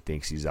jacket and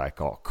thinks he's like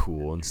all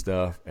cool and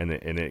stuff, and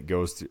it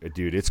goes to,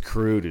 dude, it's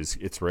crude.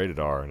 It's rated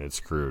R and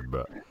it's crude,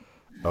 but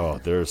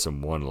there are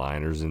some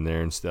one-liners in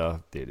there and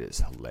stuff. It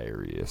is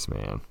hilarious,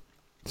 man.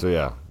 So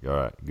yeah, all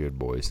right, Good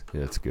Boys.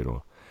 Yeah, it's a good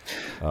one.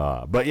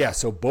 But yeah,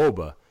 so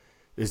Boba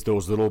is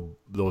those little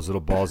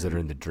balls that are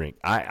in the drink.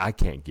 I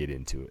can't get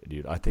into it,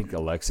 dude. I think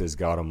Alexa's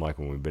got them like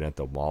when we've been at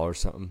the mall or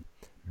something.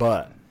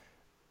 But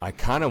I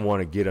kind of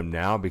want to get them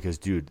now because,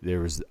 dude,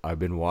 I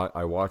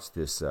watched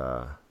these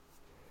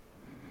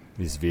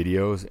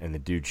videos and the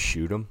dude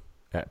shoot them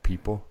at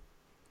people.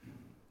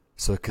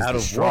 So because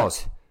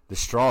the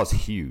straw is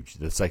huge.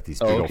 It's like these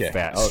big old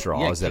fat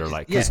straws that are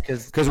like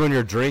because when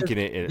you're drinking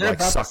it they're like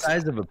about sucks. the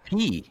size of a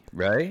pea,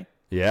 right?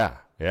 Yeah,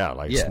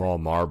 like small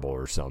marble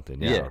or something.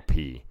 Yeah, or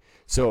pea.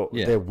 So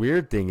the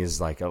weird thing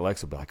is like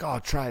Alexa will be like, "Oh,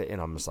 try it," and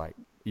I'm just like,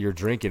 "You're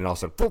drinking," and all of a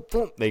sudden, boom,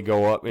 boom, they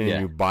go up, and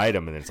you bite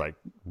them, and it's like,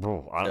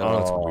 bro, I don't know,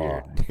 it's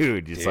weird,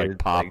 dude. It's like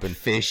popping like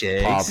fish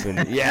eggs.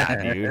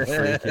 Yeah, dude,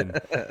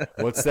 freaking.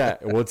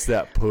 What's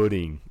that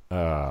pudding?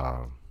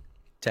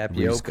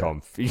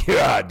 Tapioca.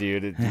 Yeah,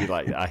 dude.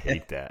 I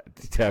hate that.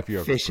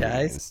 Tapioca fish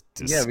eyes.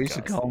 Yeah, we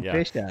should call them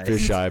fish eyes.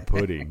 Fish eye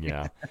pudding.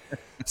 Yeah.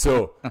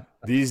 So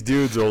these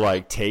dudes will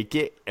like take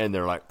it and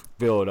they're like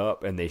fill it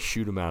up and they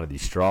shoot them out of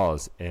these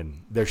straws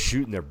and they're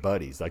shooting their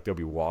buddies. Like they'll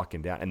be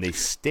walking down and they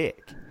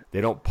stick. They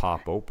don't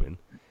pop open.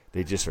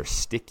 They just are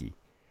sticky.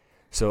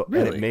 So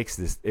and it makes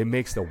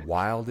the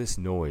wildest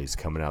noise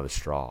coming out of the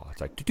straw.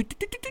 It's like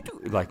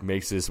it like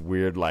makes this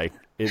weird like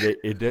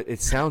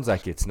it sounds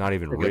like it's not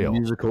even like real. A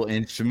musical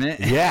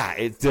instrument. Yeah,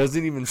 it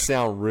doesn't even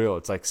sound real.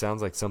 It's like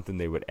sounds like something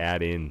they would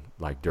add in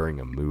like during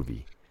a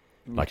movie.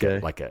 Like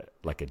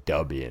a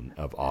dub in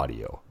of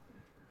audio.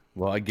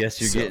 Well, I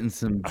guess you're getting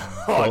some.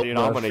 Oh, dude,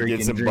 I'm gonna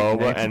get some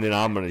boba and then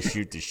I'm gonna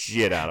shoot the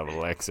shit out of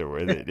Alexa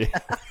with it.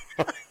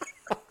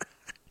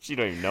 She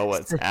don't even know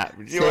what's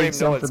happening. She don't even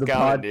know what's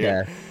coming,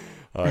 dude.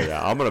 Oh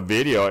yeah, I'm gonna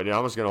video it and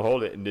I'm just gonna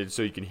hold it and then,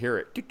 so you can hear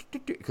it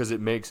because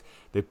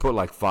they put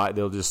like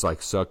they'll just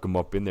like suck them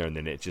up in there and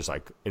then it just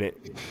like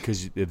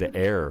because the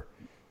air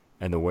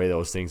and the way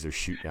those things are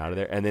shooting out of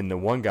there and then the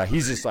one guy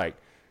he's just like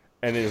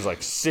and there's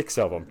like 6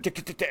 of them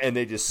and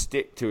they just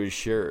stick to his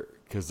shirt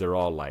because they're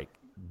all like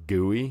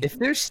gooey.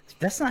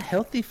 That's not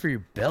healthy for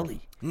your belly.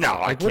 No,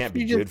 like, it can't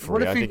be good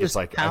for you. I think it's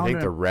like I think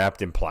they're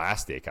wrapped in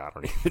plastic. I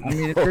don't even know. I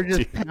mean, if they're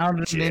just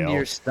pounding them into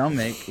your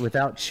stomach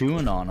without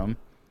chewing on them.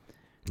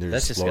 They're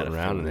just floating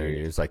around in there.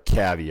 It's like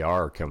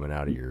caviar coming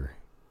out of your.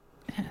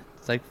 Yeah,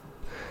 it's like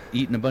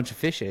eating a bunch of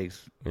fish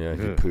eggs. Yeah,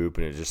 you poop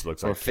and it just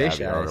looks like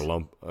caviar. A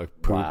lump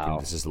of poop and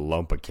it's just a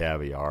lump of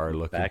caviar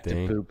looking Back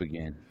thing. Back to poop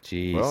again.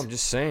 Jeez. Well, I'm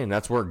just saying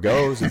that's where it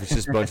goes if it's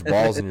just a bunch of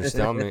balls in your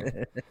stomach.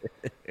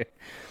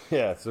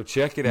 Yeah, so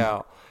check it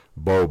out,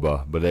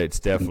 boba. But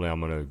it's definitely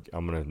I'm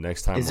gonna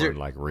next time we're in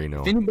like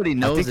Reno. If anybody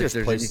knows I think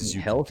there's places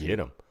you healthy. can get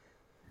them.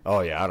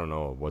 Oh yeah, I don't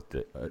know what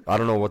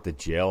the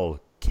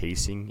gel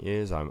casing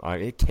is.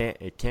 It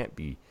can't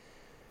be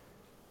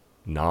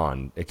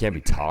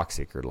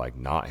toxic or like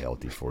not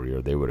healthy for you,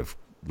 or they would have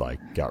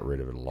like got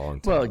rid of it a long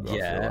time ago. Well,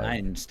 yeah, I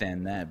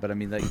understand that, but I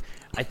mean, like,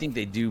 I think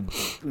they do.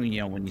 When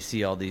you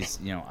see all these,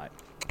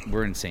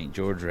 we're in St.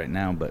 George right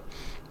now, but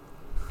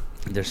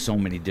there's so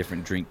many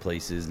different drink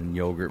places and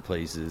yogurt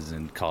places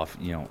and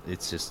coffee.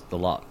 It's just a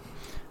lot.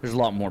 There's a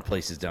lot more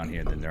places down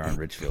here than there are in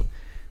Richfield.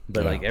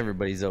 But like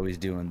everybody's always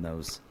doing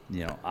those,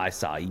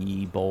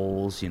 acai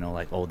bowls,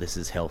 like, oh, this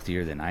is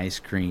healthier than ice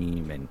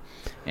cream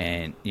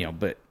and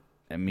but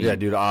I mean, yeah,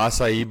 dude,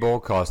 acai bowl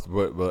cost,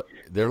 but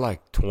they're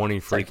like $20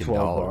 freaking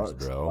dollars,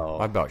 bro.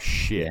 Oh. About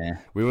shit. Yeah.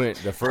 We went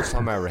the first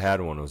time I ever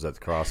had one was at the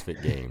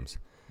CrossFit Games,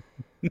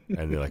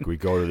 and they're like, we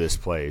go to this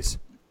place.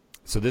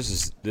 So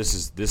this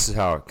is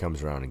how it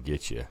comes around and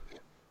gets you.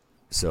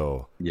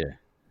 So yeah,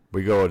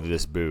 we go to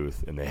this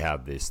booth and they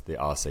have the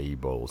acai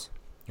bowls.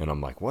 And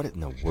I'm like, what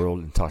in the world?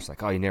 And Tosh's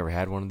like, oh, you never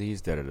had one of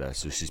these? Da-da-da.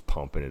 So she's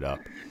pumping it up.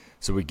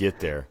 So we get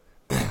there.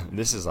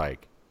 This is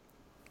like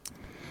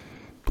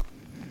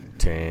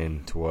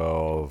 10,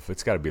 12.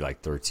 It's got to be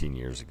like 13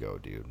 years ago,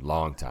 dude.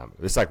 Long time.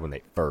 It's like when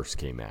they first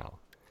came out.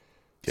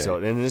 Okay. So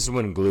then this is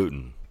when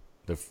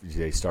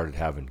they started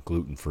having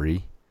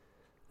gluten-free,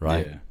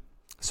 right? Yeah.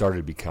 Started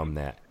to become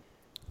that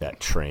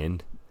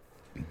trend.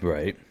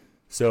 Right.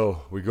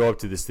 So we go up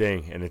to this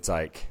thing, and it's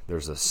like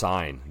there's a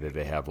sign that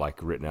they have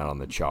like written out on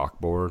the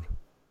chalkboard,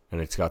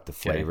 and it's got the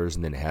flavors,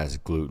 and then it has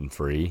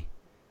gluten-free.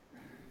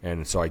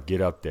 And so I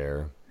get up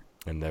there,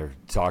 and they're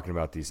talking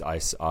about these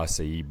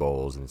acai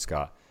bowls, and it's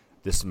got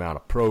this amount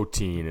of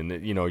protein,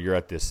 and you're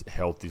at this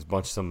healthy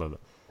bunch of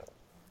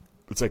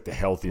it's like the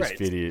healthiest,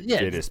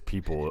 fittest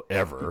people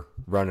ever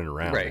running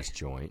around this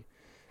joint.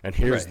 And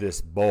here's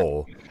this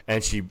bowl,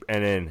 and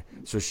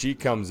so she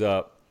comes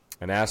up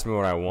and asks me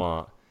what I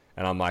want.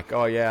 And I'm like,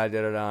 oh, yeah,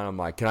 da-da-da. And I'm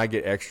like, can I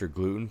get extra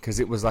gluten?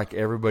 Because it was like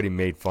everybody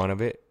made fun of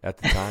it at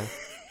the time.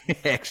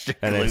 Extra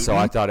and gluten? And so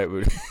I thought it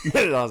would.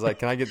 And I was like,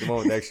 can I get the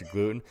one with extra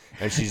gluten?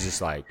 And she's just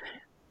like,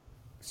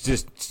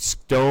 just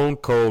stone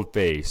cold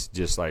face,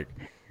 just like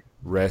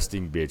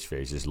resting bitch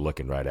face, just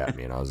looking right at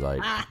me. And I was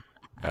like,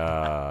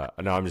 no,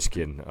 I'm just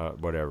kidding.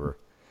 Whatever.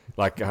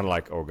 Like, kind of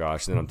like, oh,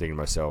 gosh. And then I'm thinking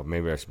to myself,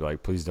 maybe I should be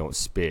like, please don't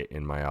spit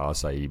in my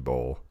acai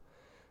bowl.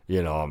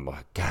 I'm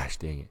like, gosh,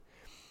 dang it.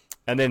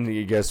 And then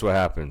you guess what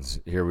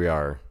happens? Here we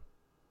are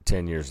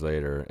 10 years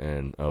later,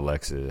 and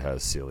Alexa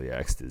has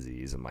celiac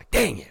disease. I'm like,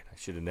 dang it. I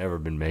should have never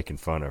been making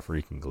fun of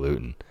freaking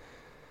gluten.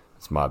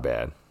 It's my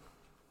bad.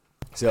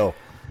 So,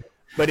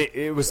 but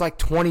it was like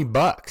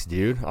 $20,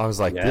 dude. I was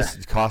like,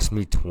 this cost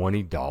me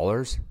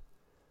 $20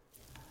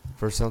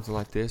 for something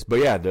like this. But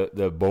yeah,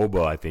 the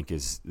boba, I think,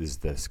 is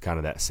this kind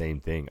of that same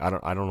thing. I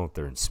don't know if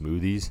they're in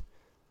smoothies.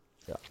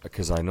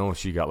 because I know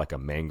she got like a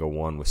mango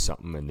one with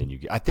something, and then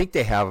I think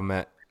they have them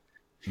at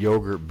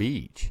Yogurt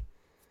Beach,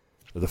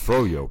 the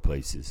froyo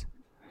places.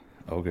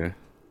 Okay.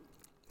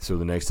 So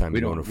the next time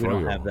we go to froyo,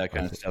 we don't have that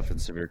kind of stuff in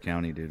Sevier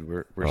County, dude.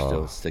 We're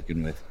still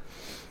sticking with,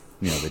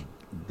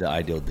 the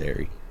Ideal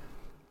Dairy.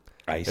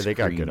 They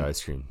got good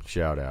ice cream.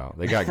 Shout out.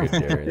 They got good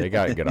dairy. They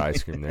got good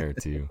ice cream there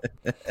too.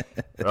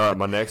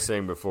 My next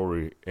thing before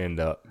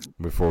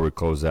we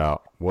close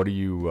out, what do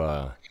you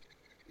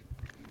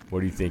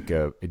think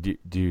of?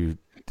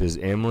 Does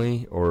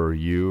Emily or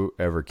you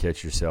ever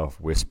catch yourself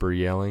whisper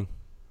yelling?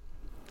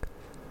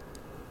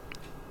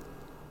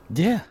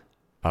 Yeah.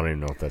 I don't even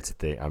know if that's a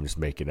thing. I'm just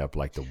making up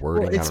like the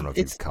wording. I don't know if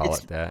you call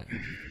it that.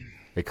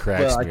 It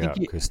cracks me up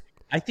because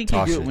I think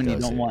you do it when you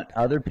don't want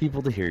other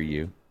people to hear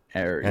you.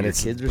 Or your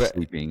kids are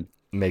sleeping.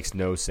 Makes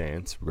no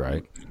sense,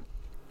 right?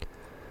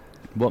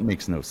 What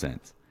makes no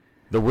sense?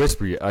 The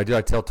whisper. I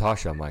tell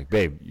Tasha, I'm like,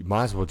 babe, you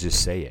might as well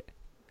just say it,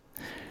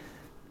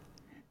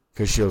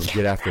 because she'll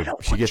get after.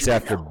 She gets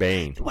after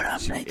Bane.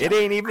 It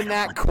ain't even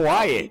that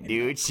quiet,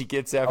 dude. She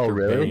gets after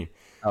Bane.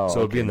 So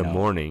it'll be in the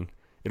morning.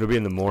 It'll be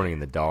in the morning,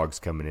 and the dog's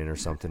coming in or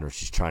something, or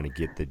she's trying to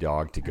get the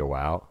dog to go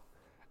out,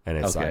 and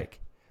it's like,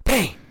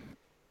 Bane,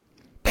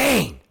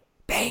 Bane,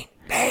 Bane,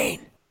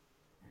 Bane.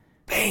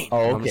 Bane. Oh,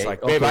 okay. I'm just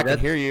like, babe, I can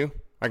hear you.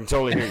 I can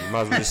totally hear you. You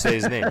might as well just say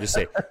his name. Just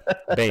say,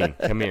 Bane,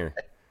 come here.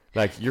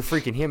 Like, you're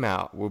freaking him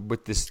out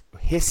with this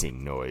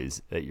hissing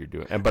noise that you're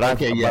doing. But I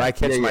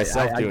catch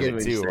myself doing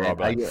it too.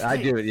 I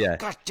do it, yeah.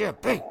 Gosh, damn,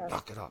 Bane,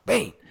 knock it off,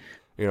 Bane.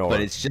 But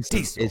it's just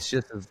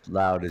as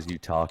loud as you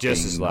talk.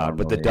 Just as loud.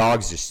 But the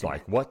dog's just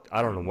like, what?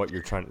 I don't know what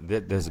you're trying to.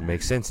 That doesn't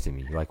make sense to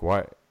me. Like,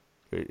 why?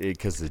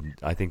 Because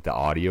I think the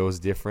audio is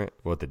different,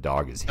 what the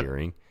dog is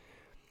hearing.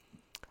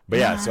 But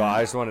yeah, so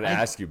I just wanted to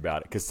ask you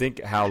about it, because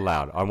think how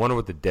loud. I wonder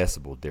what the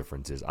decibel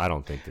difference is. I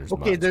don't think there's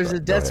much. Okay, there's a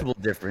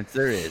decibel difference.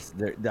 There is.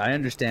 I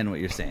understand what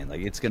you're saying.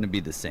 Like, it's going to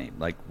be the same.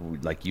 Like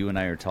you and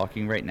I are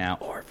talking right now,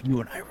 or if you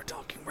and I were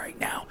talking right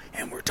now,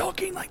 and we're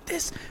talking like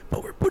this,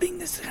 but we're putting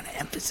this kind of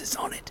emphasis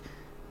on it.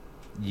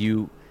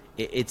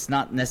 It's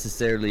not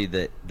necessarily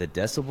that the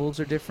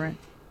decibels are different,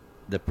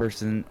 the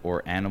person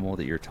or animal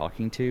that you're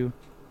talking to.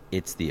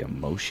 It's the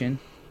emotion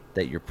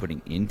that you're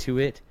putting into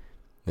it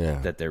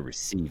that they're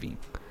receiving.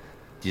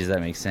 Does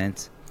that make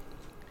sense?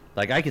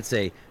 Like, I could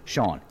say,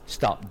 Sean,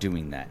 stop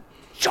doing that.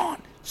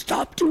 Sean,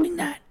 stop doing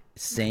that.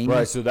 Same.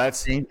 Right. So that's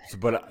same.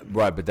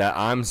 But that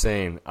I'm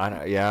saying,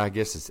 I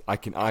guess I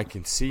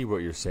can see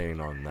what you're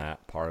saying on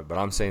that part. But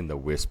I'm saying the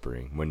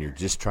whispering when you're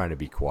just trying to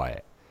be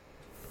quiet.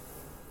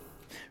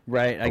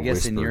 Right. I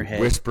guess in your head,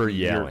 whisper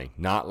yelling,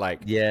 not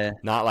like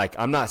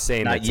I'm not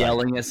saying not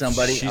yelling at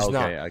somebody.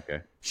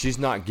 She's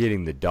not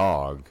getting the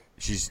dog.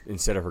 She's,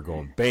 instead of her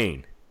going,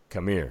 Bane,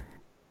 come here,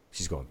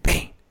 she's going,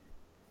 Bane.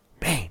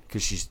 Bane,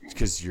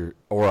 because you're,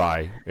 or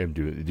I am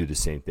do the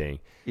same thing.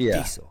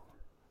 Yeah.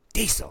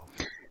 Diesel,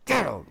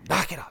 get him,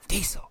 knock it off,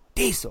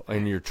 Diesel,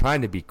 and you're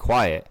trying to be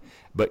quiet,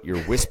 but you're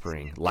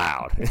whispering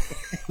loud.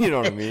 You know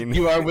what I mean?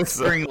 You are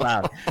whispering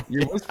loud.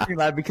 You're whispering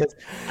loud because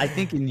I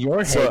think in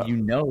your head you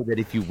know that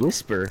if you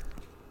whisper,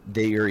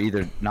 they are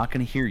either not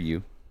going to hear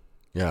you.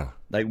 Yeah.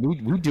 Like we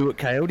do it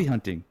coyote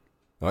hunting.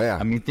 Oh, yeah.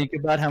 I mean, think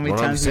about how many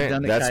times we've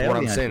done it. That's what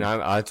I'm saying.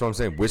 That's what I'm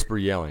saying. Whisper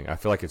yelling. I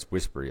feel like it's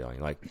whisper yelling.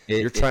 Like,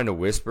 you're trying to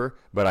whisper,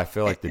 but I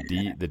feel like the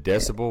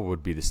decibel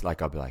would be this.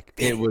 Like, I'll be like,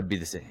 Vinny. It would be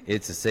the same.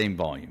 It's the same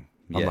volume.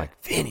 I'm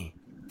like, Vinny,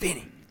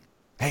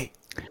 hey,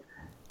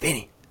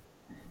 Vinny.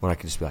 When I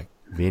can just be like,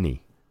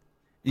 Vinny.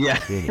 Yeah,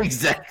 Vinny.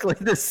 Exactly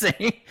the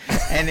same.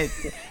 And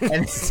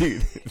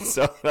dude,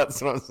 so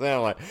that's what I'm saying.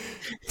 I'm like,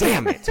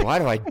 damn it, why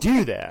do I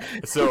do that?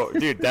 So,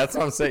 dude, that's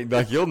what I'm saying.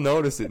 Like, you'll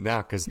notice it now,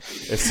 because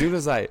as soon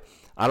as I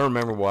don't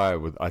remember why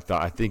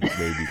I think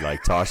maybe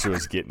like Tasha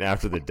was getting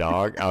after the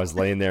dog. I was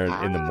laying there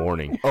in the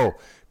morning. Oh,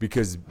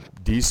 because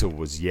Diesel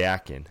was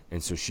yakking,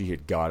 and so she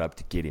had got up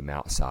to get him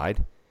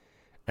outside,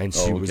 and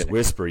she was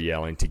whisper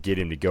yelling to get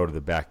him to go to the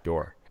back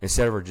door.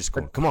 Instead of her just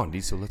going, come on,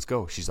 Diesel, let's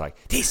go. She's like,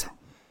 Diesel.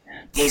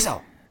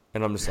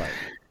 And I'm just like,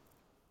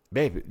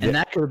 baby. And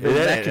that could be a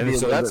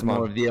little bit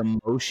more of the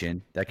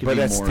emotion. That could be more.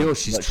 But that's still,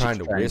 she's trying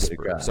to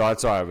whisper. So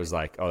that's why I was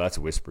like, oh, that's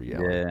a whisper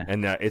yelling. Yeah.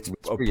 And it's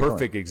a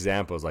perfect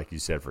example, is like you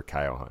said, for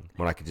coyote hunt.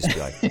 When I could just be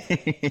like,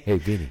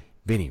 hey,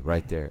 Vinny,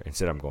 right there.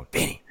 Instead I'm going,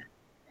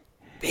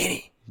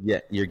 Vinny. Yeah,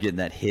 you're getting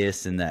that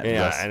hiss and that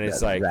and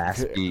it's like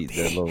raspy,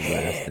 the little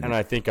rasp. And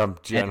I think I'm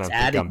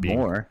being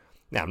more.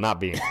 Now, I'm not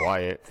being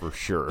quiet for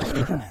sure.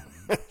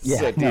 Yeah,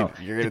 so, dude,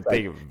 you're going to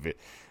think of it.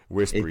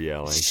 Whisper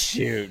yelling.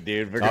 Shoot,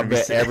 dude. I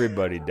bet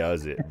everybody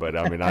does it. But,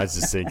 I mean, I was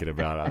just thinking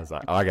about it. I was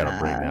like, I got to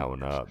bring that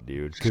one up,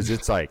 dude. Because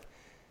it's like,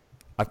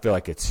 I feel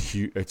like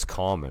it's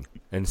common.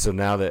 And so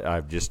now that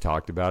I've just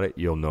talked about it,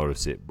 you'll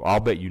notice it.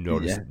 I'll bet you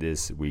notice it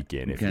this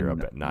weekend if you're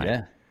up at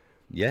night.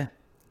 Yeah.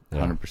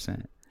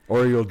 100%.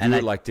 Or you'll do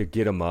it like to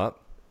get them up.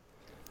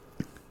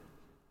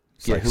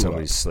 It's like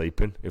somebody's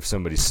sleeping. If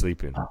somebody's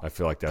sleeping, I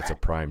feel like that's a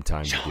prime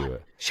time to do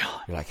it.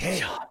 You're like,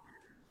 hey,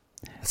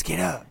 let's get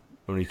up.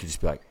 Or you could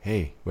just be like,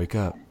 hey, wake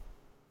up.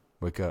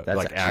 That's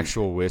like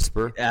actual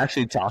whisper.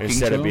 Actually talking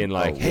instead to of being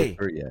like, hey.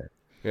 Whisper,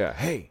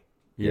 hey,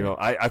 You know,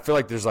 I feel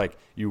like there's like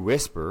you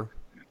whisper,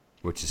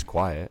 which is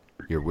quiet.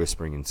 You're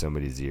whispering in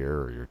somebody's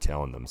ear or you're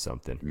telling them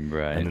something.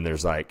 Right. And then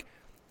there's like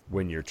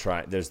when you're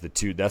trying, that's the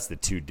two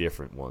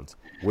different ones.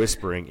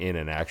 Whispering in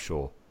an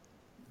actual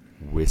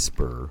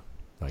whisper,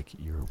 like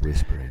you're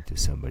whispering to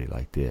somebody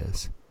like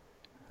this.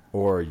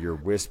 Or you're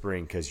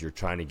whispering because you're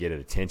trying to get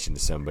attention to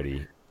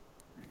somebody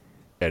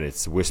and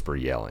it's whisper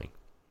yelling.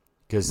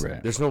 Because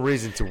there's no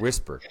reason to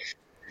whisper.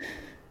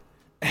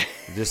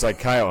 Just like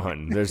Kyle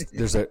hunting,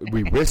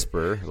 we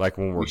whisper like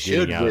when we're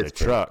getting out of the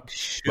truck.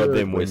 But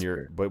then when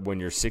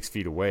you're 6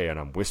 feet away and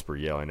I'm whisper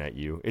yelling at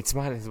you, it's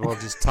might as well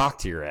just talk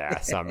to your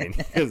ass. I mean,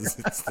 because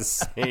it's the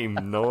same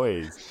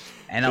noise.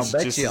 And I'll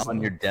bet you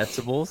on your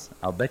decibels.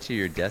 I'll bet you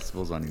your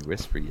decibels on your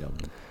whisper yelling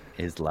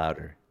is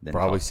louder than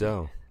probably talking.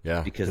 So.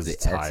 Yeah, because the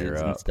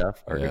S's and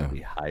stuff are going to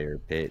be higher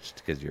pitched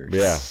because you're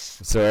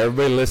So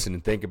everybody listen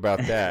and think about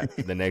that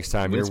the next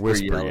time you're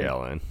whisper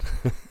yelling.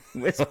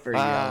 Whisper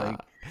yelling.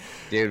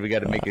 Dude, we got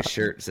to make a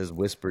shirt that says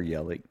whisper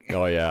yelling.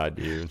 Oh, yeah,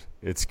 dude.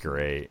 It's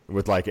great.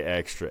 With like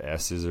extra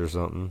S's or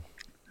something.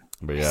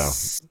 But yeah.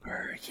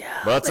 Whisper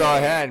yelling. But that's all I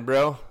had,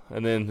 bro.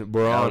 And then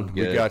we're on.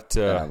 We got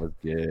that was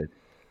good.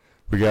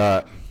 We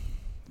got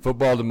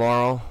football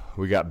tomorrow.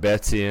 We got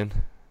bets in.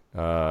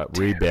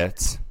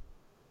 Rebets.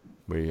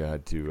 We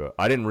had to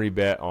I didn't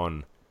rebet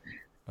on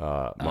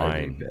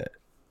mine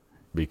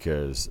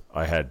because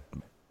I had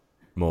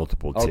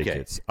multiple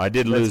tickets. I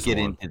did lose one. Let's get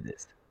into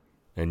this.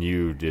 And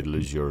you did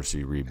lose yours, so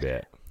you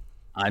rebet.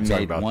 I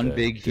made one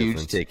big,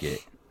 huge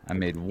ticket. I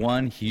made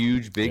one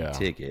huge, big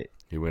ticket.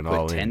 You went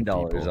all in.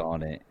 $10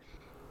 on it.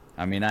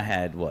 I mean, I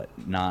had,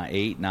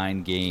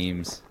 9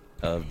 games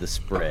of the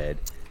spread.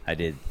 I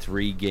did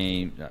 3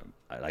 games,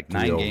 like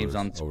 9 games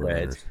on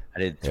spreads. I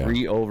did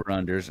 3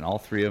 over-unders, and all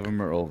 3 of them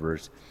are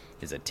overs.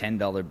 It's a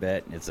 $10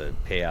 bet. It's a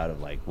payout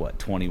of, like,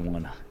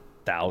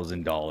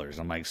 $21,000.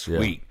 I'm like,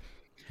 sweet.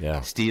 Yeah.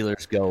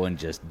 Steelers go and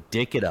just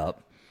dick it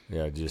up.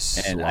 Yeah,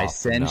 just and I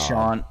sent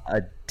Sean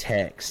a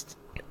text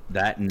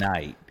that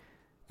night.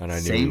 And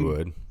I knew you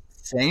would.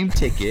 Same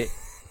ticket,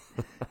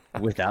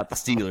 without the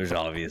Steelers,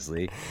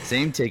 obviously.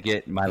 Same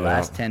ticket. My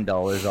last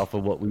 $10 off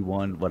of what we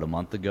won, a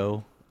month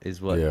ago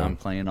is what I'm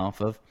playing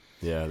off of.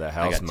 Yeah, that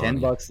house money. I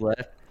got $10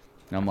 left.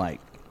 And I'm like,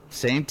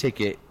 same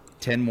ticket,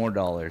 $10 more,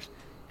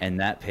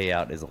 and that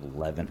payout is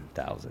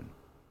 $11,000.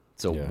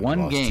 So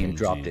one game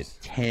dropped it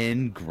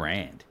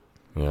 $10,000.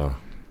 Yeah.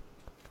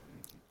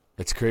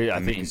 It's crazy. I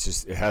think it's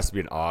just it has to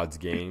be an odds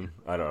game.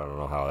 I don't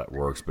know how that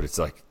works, but it's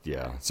like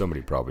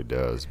somebody probably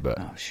does. But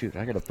oh shoot,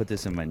 I got to put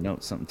this in my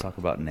notes. Something to talk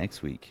about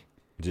next week.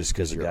 Just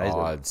because your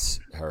odds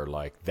are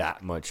like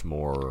that much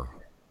more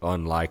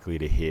unlikely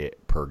to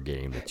hit per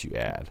game that you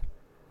add.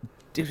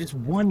 Dude, it's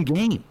one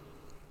game.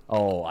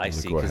 Oh, I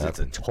see. Because it's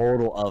a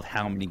total of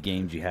how many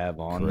games you have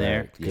on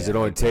there. Because it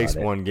only takes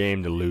one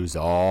game to lose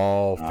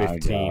all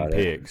 15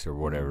 picks or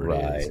whatever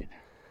it is.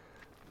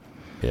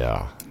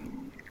 Yeah.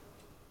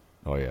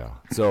 Oh, yeah.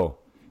 So,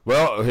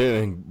 well,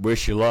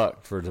 wish you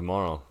luck for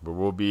tomorrow. But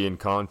we'll be in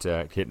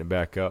contact, hitting it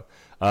back up.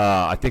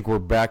 I think we're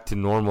back to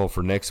normal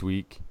for next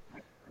week.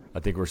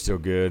 I think we're still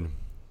good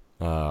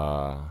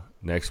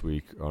next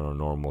week on a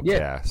normal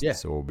cast. Yeah.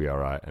 So we'll be all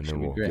right. And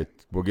then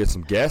we'll get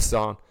some guests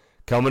on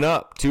coming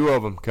up. 2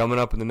 of them coming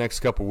up in the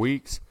next couple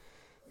weeks.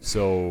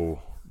 So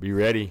be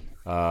ready.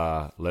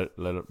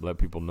 Let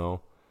people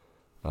know.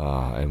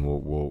 And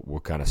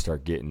we'll kind of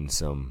start getting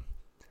some.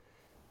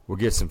 We'll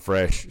get some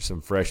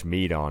fresh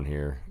meat on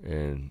here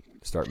and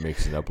start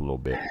mixing up a little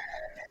bit.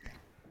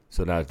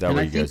 So now that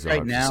way you guys don't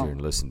have to sit here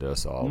and listen to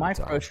us all the time. My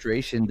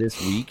frustration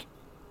this week,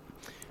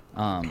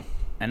 and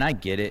I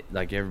get it,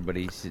 like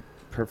everybody's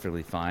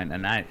perfectly fine,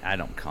 and I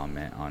don't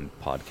comment on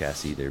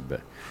podcasts either,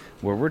 but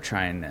where we're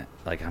trying to,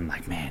 like, I'm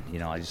like, man,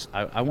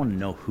 I want to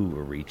know who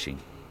we're reaching.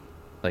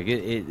 Like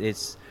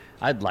it's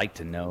I'd like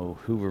to know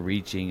who we're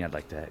reaching. I'd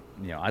like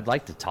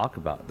to talk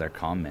about their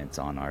comments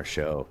on our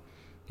show.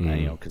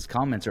 Because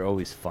comments are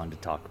always fun to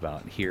talk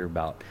about and hear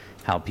about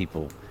how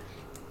people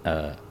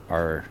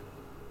are,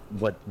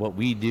 what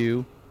we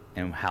do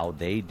and how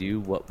they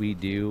do what we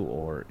do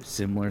or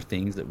similar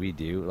things that we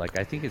do. Like,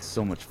 I think it's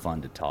so much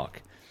fun to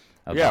talk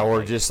about. Yeah,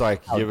 or just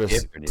like give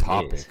us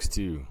topics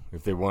too.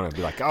 If they want to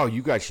be like, oh,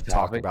 you guys should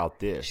talk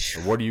about this. Or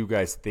what do you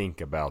guys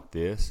think about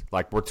this?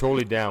 Like, we're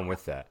totally down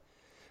with that.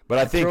 But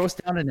I think throw us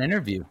down an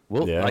interview.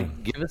 We'll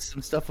give us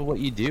some stuff of what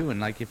you do,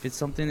 and like if it's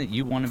something that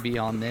you want to be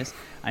on this.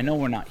 I know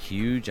we're not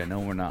huge. I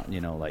know we're not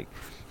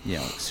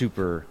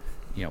super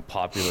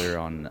popular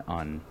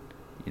on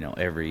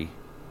every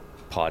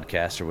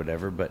podcast or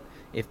whatever. But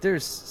if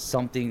there's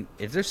some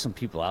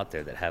people out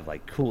there that have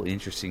like cool,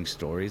 interesting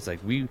stories,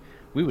 like we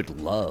would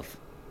love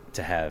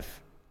to have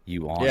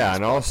you on. Yeah,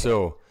 and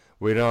also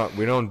we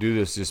don't do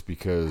this just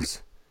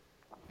because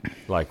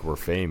like we're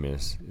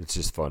famous. It's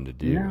just fun to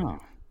do.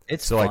 No.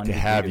 It's so like to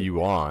have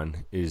you on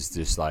is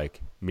just like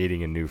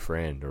meeting a new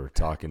friend or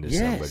talking to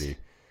somebody,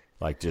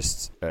 like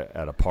just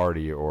at a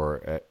party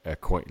or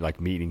like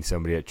meeting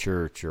somebody at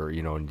church or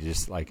and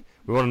just like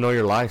we want to know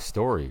your life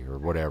story or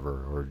whatever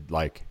or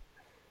like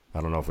I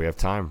don't know if we have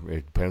time.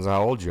 It depends on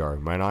how old you are.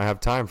 You might not have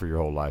time for your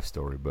whole life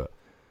story, but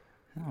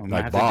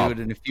like Bob, to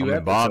do it in a few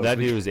episodes. Bob, that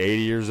dude was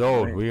 80 years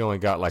old. Right. We only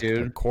got like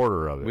a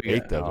quarter of it,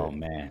 eighth of it. Oh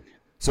man!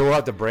 So we'll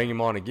have to bring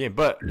him on again.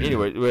 But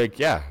anyway,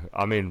 like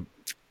I mean,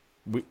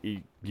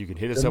 you can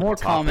hit us up. The more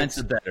with comments,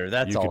 the better.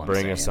 That's all. You can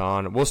bring us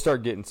on. We'll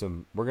start getting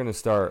some. We're gonna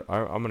start.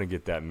 I'm gonna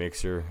get that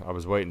mixer. I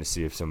was waiting to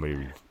see if somebody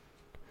would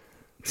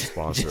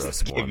sponsor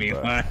us one.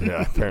 But,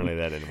 yeah, apparently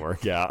that didn't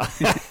work out.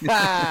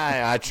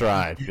 I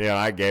tried. Yeah,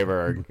 I gave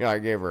her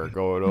a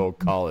good old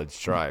college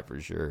try for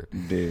sure,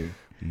 dude.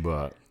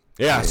 But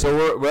yeah,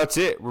 so that's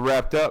it. We're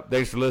wrapped up.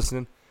 Thanks for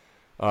listening.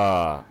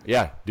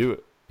 Yeah, do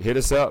it. Hit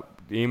us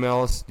up.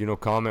 Email us.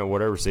 Comment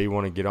whatever. Say you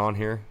want to get on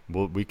here.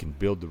 We can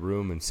build the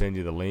room and send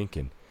you the link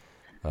and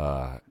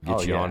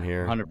get you on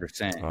here.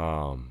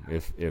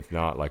 100%. If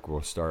not, like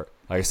we'll start.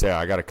 Like I said,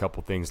 I got a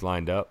couple things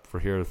lined up for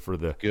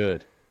the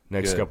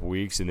next couple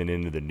weeks, and then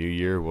into the new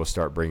year, we'll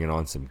start bringing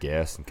on some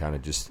guests and kind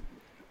of just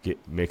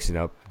mixing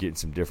up, getting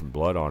some different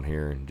blood on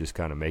here, and just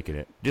kind of making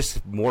it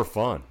just more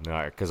fun.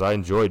 Because I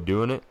enjoy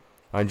doing it.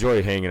 I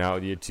enjoy hanging out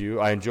with you too.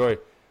 I enjoy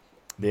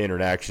the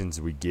interactions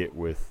we get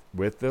with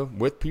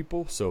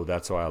people. So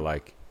that's why I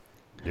like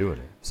doing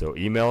it. So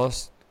email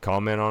us,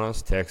 comment on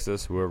us, text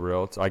us, whoever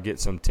else. I get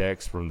some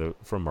texts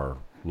from our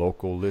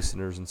local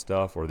listeners and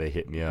stuff, or they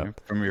hit me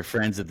up from your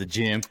friends at the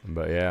gym.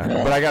 But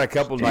but I got a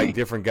couple like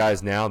different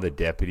guys now. The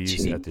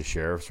deputies at the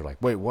sheriff's are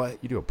like, "Wait, what?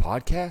 You do a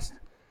podcast?"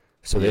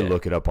 So they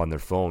look it up on their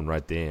phone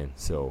right then.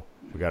 So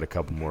we got a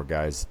couple more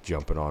guys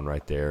jumping on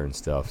right there and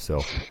stuff.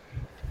 So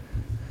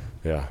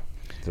yeah,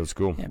 so it's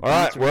cool. All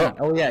right, well,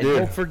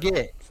 don't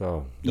forget.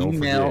 So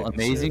email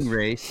Amazing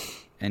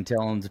Race and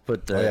tell them to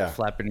put the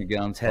Flapping Your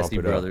Gums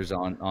Hessey Brothers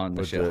on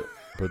the show.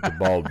 Put the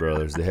Bald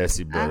Brothers, the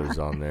Hessey Brothers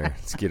on there.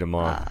 Let's get them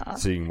on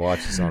so you can watch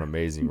us on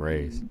Amazing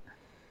Race.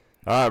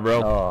 All right,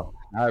 bro. All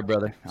right,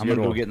 brother. I'm going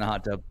to go get in the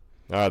hot tub.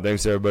 All right,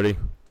 thanks, everybody.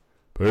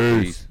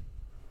 Peace.